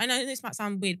 and I know this might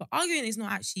sound weird, but arguing is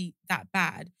not actually that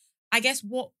bad. I guess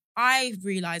what I've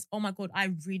realized, oh my God,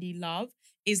 I really love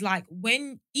is like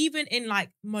when, even in like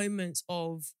moments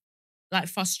of like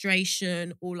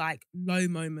frustration or like low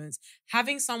moments,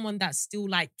 having someone that still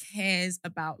like cares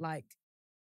about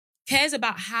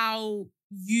how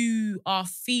you are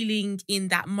feeling in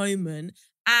that moment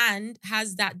and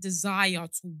has that desire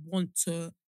to want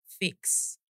to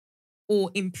fix or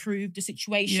improve the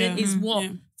situation is what,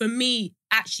 for me,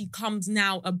 actually comes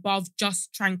now above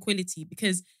just tranquility.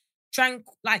 Because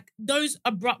like those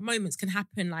abrupt moments can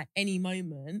happen like any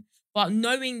moment, but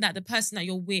knowing that the person that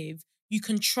you're with, you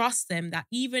can trust them, that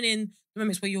even in the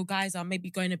moments where your guys are maybe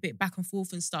going a bit back and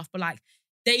forth and stuff, but like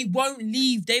they won't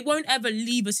ever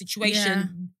leave a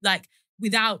situation like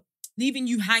without leaving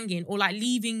you hanging or like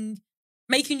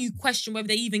making you question whether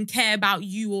they even care about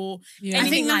you or anything like that. I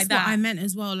think that's what I meant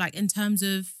as well, like in terms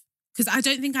of, because I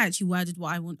don't think I actually worded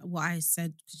what I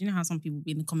said, because you know how some people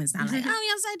be in the comments now like, oh,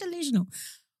 you're so delusional.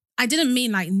 I didn't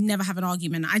mean like never have an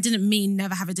argument. I didn't mean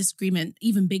never have a disagreement,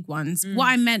 even big ones. What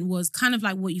I meant was kind of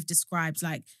like what you've described.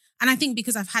 Like, and I think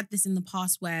because I've had this in the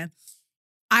past where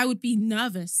I would be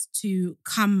nervous to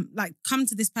come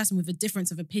to this person with a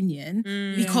difference of opinion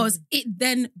because it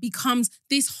then becomes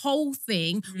this whole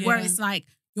thing where it's like,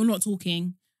 you're not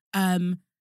talking. I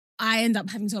end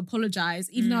up having to apologize,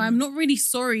 even though I'm not really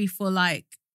sorry for like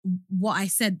what I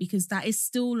said, because that is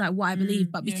still like what I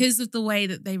believe. But because of the way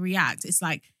that they react, it's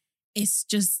like, it's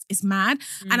mad.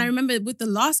 And I remember with the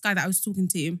last guy that I was talking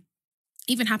to,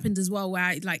 even happened as well, where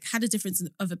I like had a difference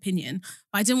of opinion,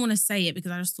 but I didn't want to say it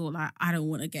because I just thought like, I don't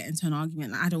want to get into an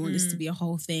argument. Like, I don't want this to be a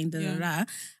whole thing. And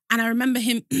I remember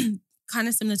him kind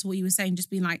of similar to what you were saying, just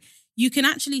being like, you can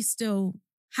actually still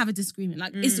have a disagreement.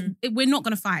 Like we're not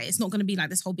going to fight. It's not going to be like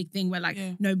this whole big thing where like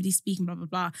nobody's speaking, blah, blah,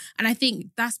 blah. And I think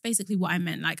that's basically what I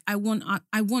meant. Like I want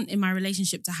in my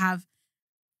relationship to have,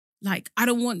 like, I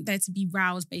don't want there to be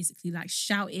rows, basically, like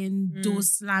shouting,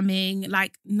 doors slamming,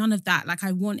 like none of that. Like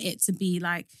I want it to be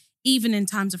like, even in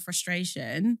times of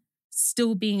frustration,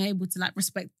 still being able to like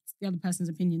respect the other person's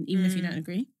opinion, even if you don't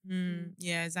agree.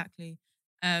 Yeah, exactly.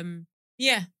 It's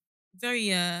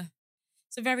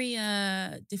a very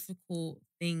difficult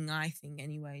thing, I think,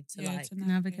 anyway, to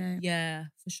navigate. Yeah,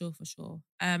 for sure.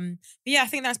 But yeah, I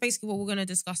think that's basically what we're going to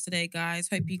discuss today, guys.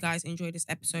 Hope you guys enjoyed this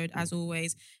episode. As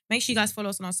always, make sure you guys follow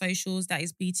us on our socials. That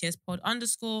is BTS pod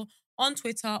 _ on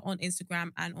Twitter, on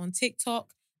Instagram, and on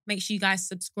TikTok. Make sure you guys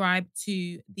subscribe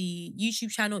to the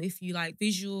YouTube channel if you like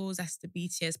visuals. That's the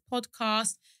BTS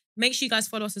podcast. Make sure you guys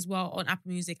follow us as well on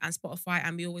Apple Music and Spotify,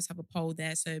 and we always have a poll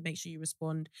there, so make sure you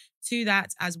respond to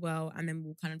that as well, and then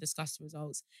we'll kind of discuss the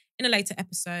results in a later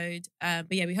episode.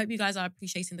 But yeah, we hope you guys are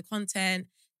appreciating the content.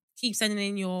 Keep sending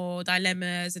in your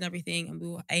dilemmas and everything, and we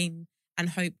will aim and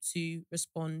hope to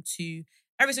respond to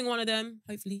every single one of them.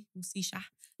 Hopefully, we'll see Shah.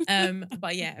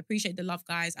 But yeah, appreciate the love,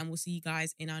 guys, and we'll see you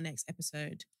guys in our next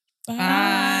episode.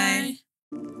 Bye.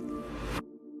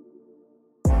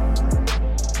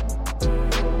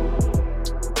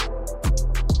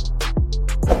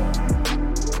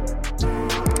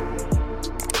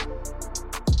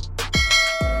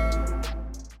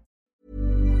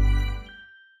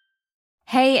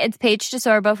 Hey, it's Paige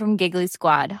DeSorbo from Giggly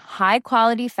Squad. High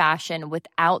quality fashion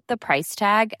without the price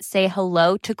tag. Say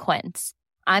hello to Quince.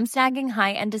 I'm snagging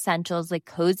high-end essentials like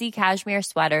cozy cashmere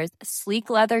sweaters, sleek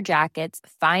leather jackets,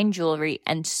 fine jewelry,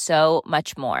 and so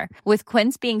much more. With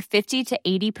Quince being 50 to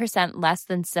 80% less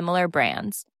than similar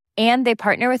brands. And they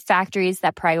partner with factories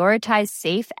that prioritize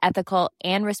safe, ethical,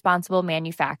 and responsible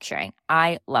manufacturing.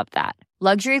 I love that.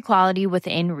 Luxury quality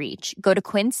within reach. Go to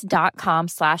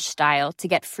quince.com/style to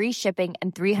get free shipping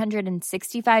and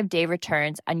 365-day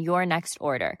returns on your next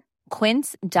order.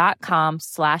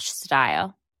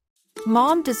 Quince.com/style.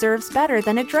 Mom deserves better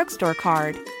than a drugstore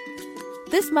card.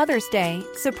 This Mother's Day,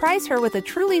 surprise her with a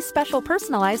truly special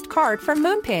personalized card from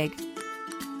Moonpig.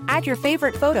 Add your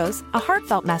favorite photos, a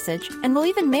heartfelt message, and we'll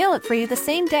even mail it for you the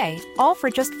same day, all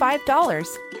for just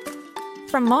 $5.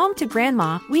 From mom to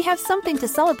grandma, we have something to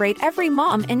celebrate every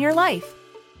mom in your life.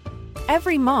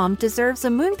 Every mom deserves a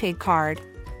Moonpig card.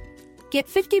 Get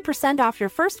 50% off your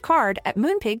first card at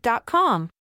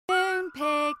Moonpig.com.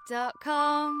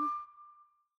 Moonpig.com